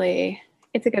actually,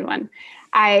 it's a good one.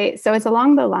 So it's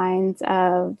along the lines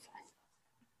of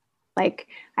like,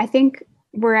 I think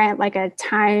we're at like a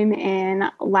time in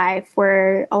life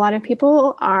where a lot of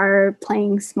people are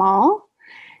playing small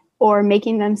or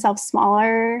making themselves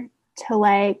smaller to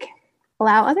like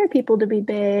allow other people to be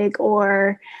big,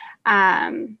 or,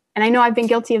 and I know I've been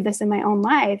guilty of this in my own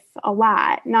life a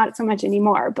lot, not so much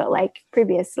anymore, but like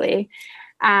previously.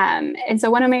 And so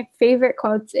one of my favorite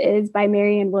quotes is by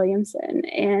Marianne Williamson,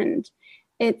 and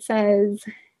it says,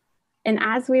 "And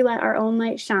as we let our own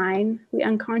light shine, we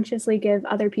unconsciously give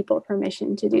other people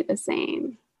permission to do the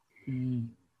same." Mm.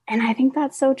 And I think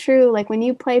that's so true. Like when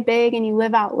you play big and you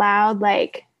live out loud,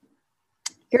 like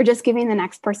you're just giving the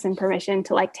next person permission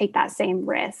to like take that same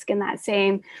risk and that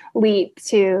same leap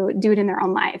to do it in their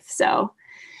own life. So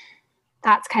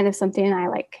that's kind of something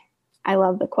I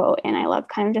love the quote, and I love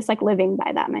kind of just like living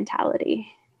by that mentality.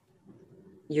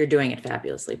 You're doing it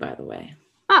fabulously, by the way.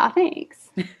 Oh, thanks.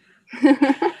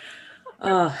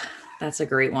 Oh, that's a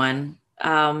great one.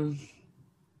 Man,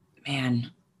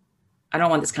 I don't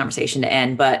want this conversation to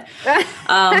end, but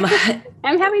I'm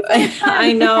having so much fun.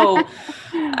 I know.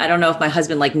 I don't know if my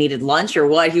husband like needed lunch or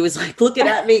what. He was like looking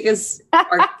at me because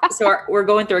we're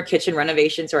going through a kitchen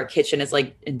renovation. So our kitchen is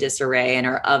like in disarray, and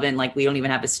our oven, like we don't even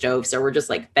have a stove. So we're just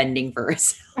like bending for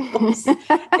ourselves.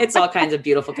 It's all kinds of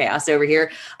beautiful chaos over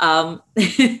here.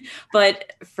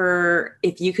 But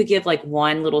if you could give like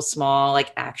one little small,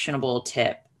 like actionable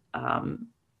tip,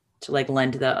 to like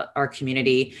lend to our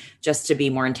community, just to be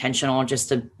more intentional, just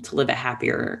to live a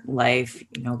happier life,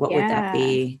 what would that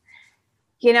be?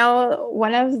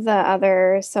 One of the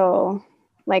other, so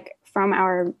like from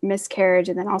our miscarriage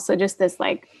and then also just this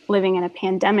like living in a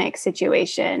pandemic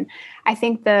situation, I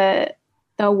think the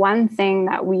one thing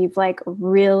that we've like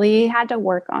really had to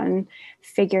work on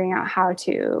figuring out how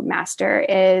to master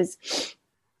is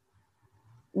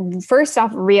first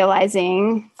off,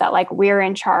 realizing that like we're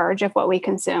in charge of what we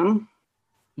consume.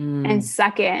 And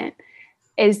second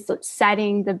is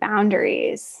setting the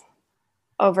boundaries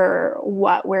over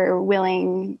what we're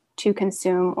willing to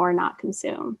consume or not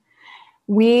consume.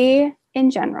 We,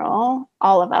 in general,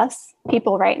 all of us,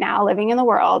 people right now living in the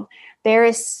world, there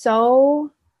is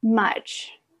so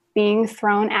much being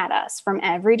thrown at us from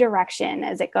every direction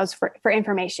as it goes for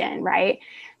information, right?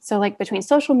 So like between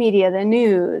social media, the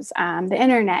news, the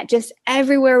internet, just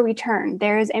everywhere we turn,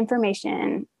 there is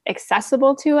information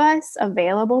accessible to us,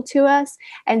 available to us,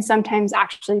 and sometimes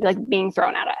actually like being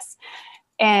thrown at us.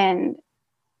 And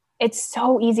it's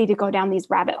so easy to go down these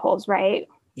rabbit holes, right?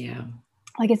 Yeah.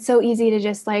 Like it's so easy to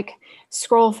just like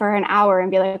scroll for an hour and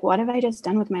be like, what have I just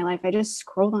done with my life? I just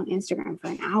scrolled on Instagram for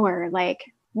an hour. Like,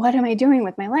 what am I doing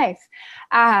with my life?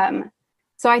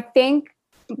 So I think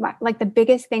like the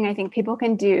biggest thing I think people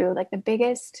can do, like the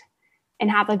biggest and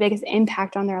have the biggest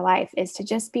impact on their life, is to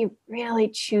just be really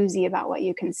choosy about what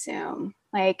you consume.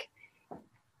 Like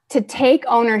to take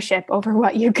ownership over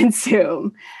what you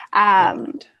consume.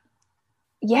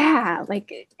 Yeah,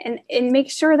 like, and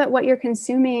make sure that what you're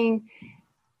consuming,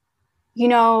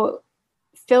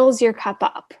 fills your cup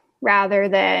up rather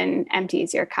than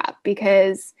empties your cup,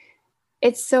 because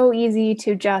it's so easy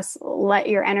to just let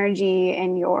your energy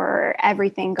and your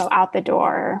everything go out the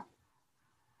door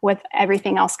with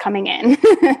everything else coming in.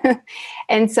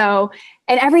 and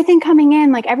everything coming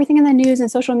in, like everything in the news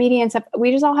and social media and stuff,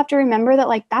 we just all have to remember that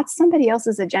like, that's somebody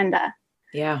else's agenda.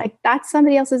 Yeah. Like that's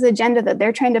somebody else's agenda that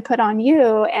they're trying to put on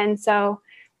you. And so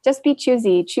just be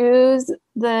choosy, choose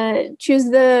the,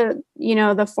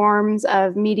 the forms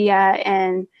of media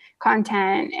and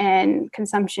content and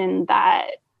consumption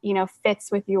that,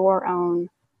 fits with your own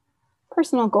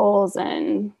personal goals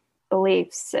and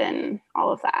beliefs and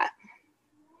all of that.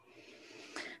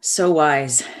 So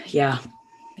wise. Yeah.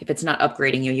 If it's not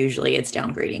upgrading you, usually it's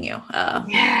downgrading you.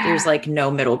 There's like no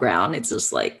middle ground. It's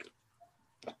just like,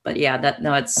 but yeah,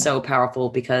 it's so powerful,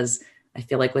 because I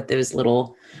feel like with those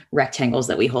little rectangles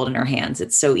that we hold in our hands,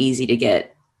 it's so easy to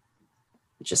get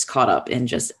just caught up in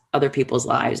just other people's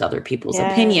lives, other people's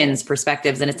opinions,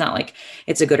 perspectives. And it's not like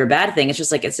it's a good or bad thing. It's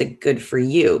just like, it's a good for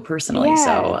you personally. Yeah.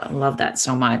 So I love that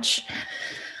so much.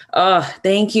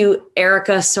 Thank you,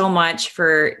 Erica, so much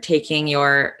for taking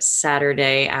your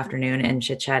Saturday afternoon and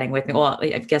chit-chatting with me. Well,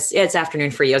 I guess it's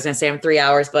afternoon for you. I was going to say I'm 3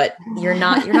 hours, but you're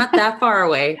not that far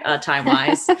away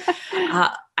time-wise.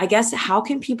 I guess, how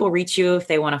can people reach you if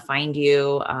they want to find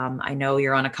you? I know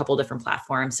you're on a couple different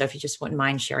platforms, so if you just wouldn't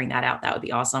mind sharing that out, that would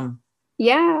be awesome.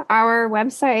 Yeah, our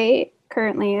website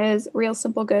currently is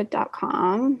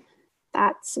realsimplegood.com.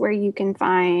 That's where you can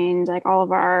find like all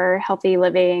of our healthy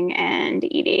living and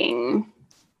eating,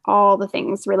 all the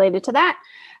things related to that.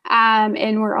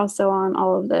 And we're also on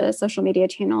all of the social media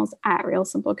channels at Real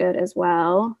Simple Good as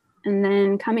well. And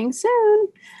then coming soon,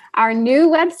 our new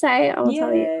website, I will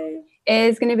tell you,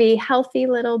 is going to be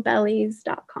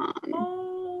healthylittlebellies.com.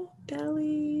 Oh,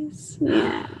 bellies.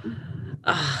 Yeah.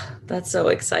 That's so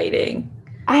exciting.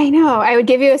 I know. I would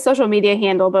give you a social media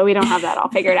handle, but we don't have that all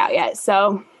figured out yet.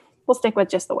 So we'll stick with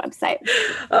just the website.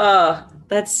 Oh,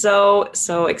 that's so,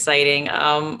 so exciting.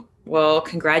 Well,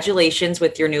 congratulations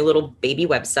with your new little baby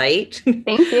website.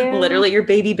 Thank you. Literally your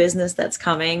baby business that's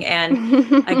coming.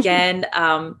 And again,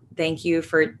 thank you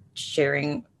for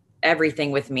sharing everything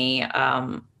with me.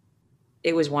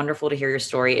 It was wonderful to hear your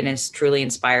story, and it's truly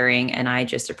inspiring. And I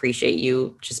just appreciate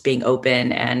you just being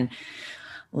open and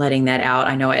letting that out.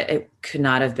 I know it could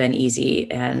not have been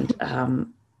easy, and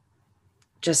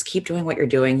just keep doing what you're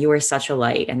doing. You are such a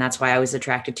light, and that's why I was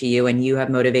attracted to you, and you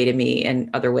have motivated me in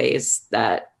other ways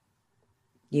that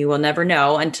you will never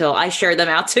know until I share them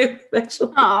out too.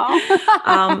 Actually.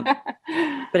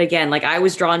 But again, like, I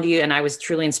was drawn to you, and I was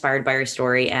truly inspired by your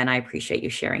story, and I appreciate you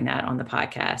sharing that on the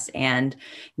podcast. And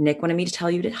Nick wanted me to tell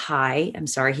you hi. I'm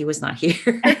sorry he was not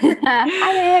here.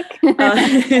 Hi, Nick.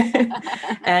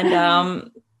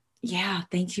 Yeah,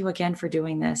 thank you again for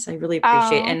doing this. I really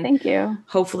appreciate it. And thank you.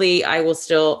 Hopefully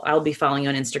I'll be following you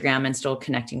on Instagram and still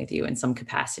connecting with you in some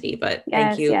capacity, but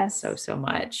thank you so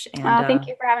much. And thank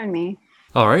you for having me.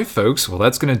 All right, folks. Well,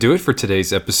 that's going to do it for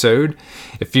today's episode.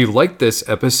 If you liked this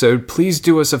episode, please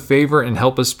do us a favor and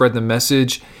help us spread the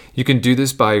message. You can do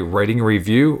this by writing a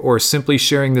review or simply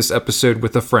sharing this episode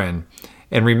with a friend.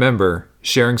 And remember,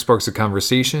 sharing sparks a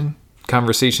conversation.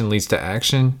 Conversation leads to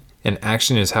action. And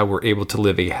action is how we're able to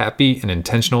live a happy and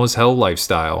intentional as hell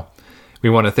lifestyle. We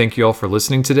want to thank you all for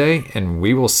listening today, and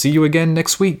we will see you again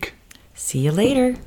next week. See you later.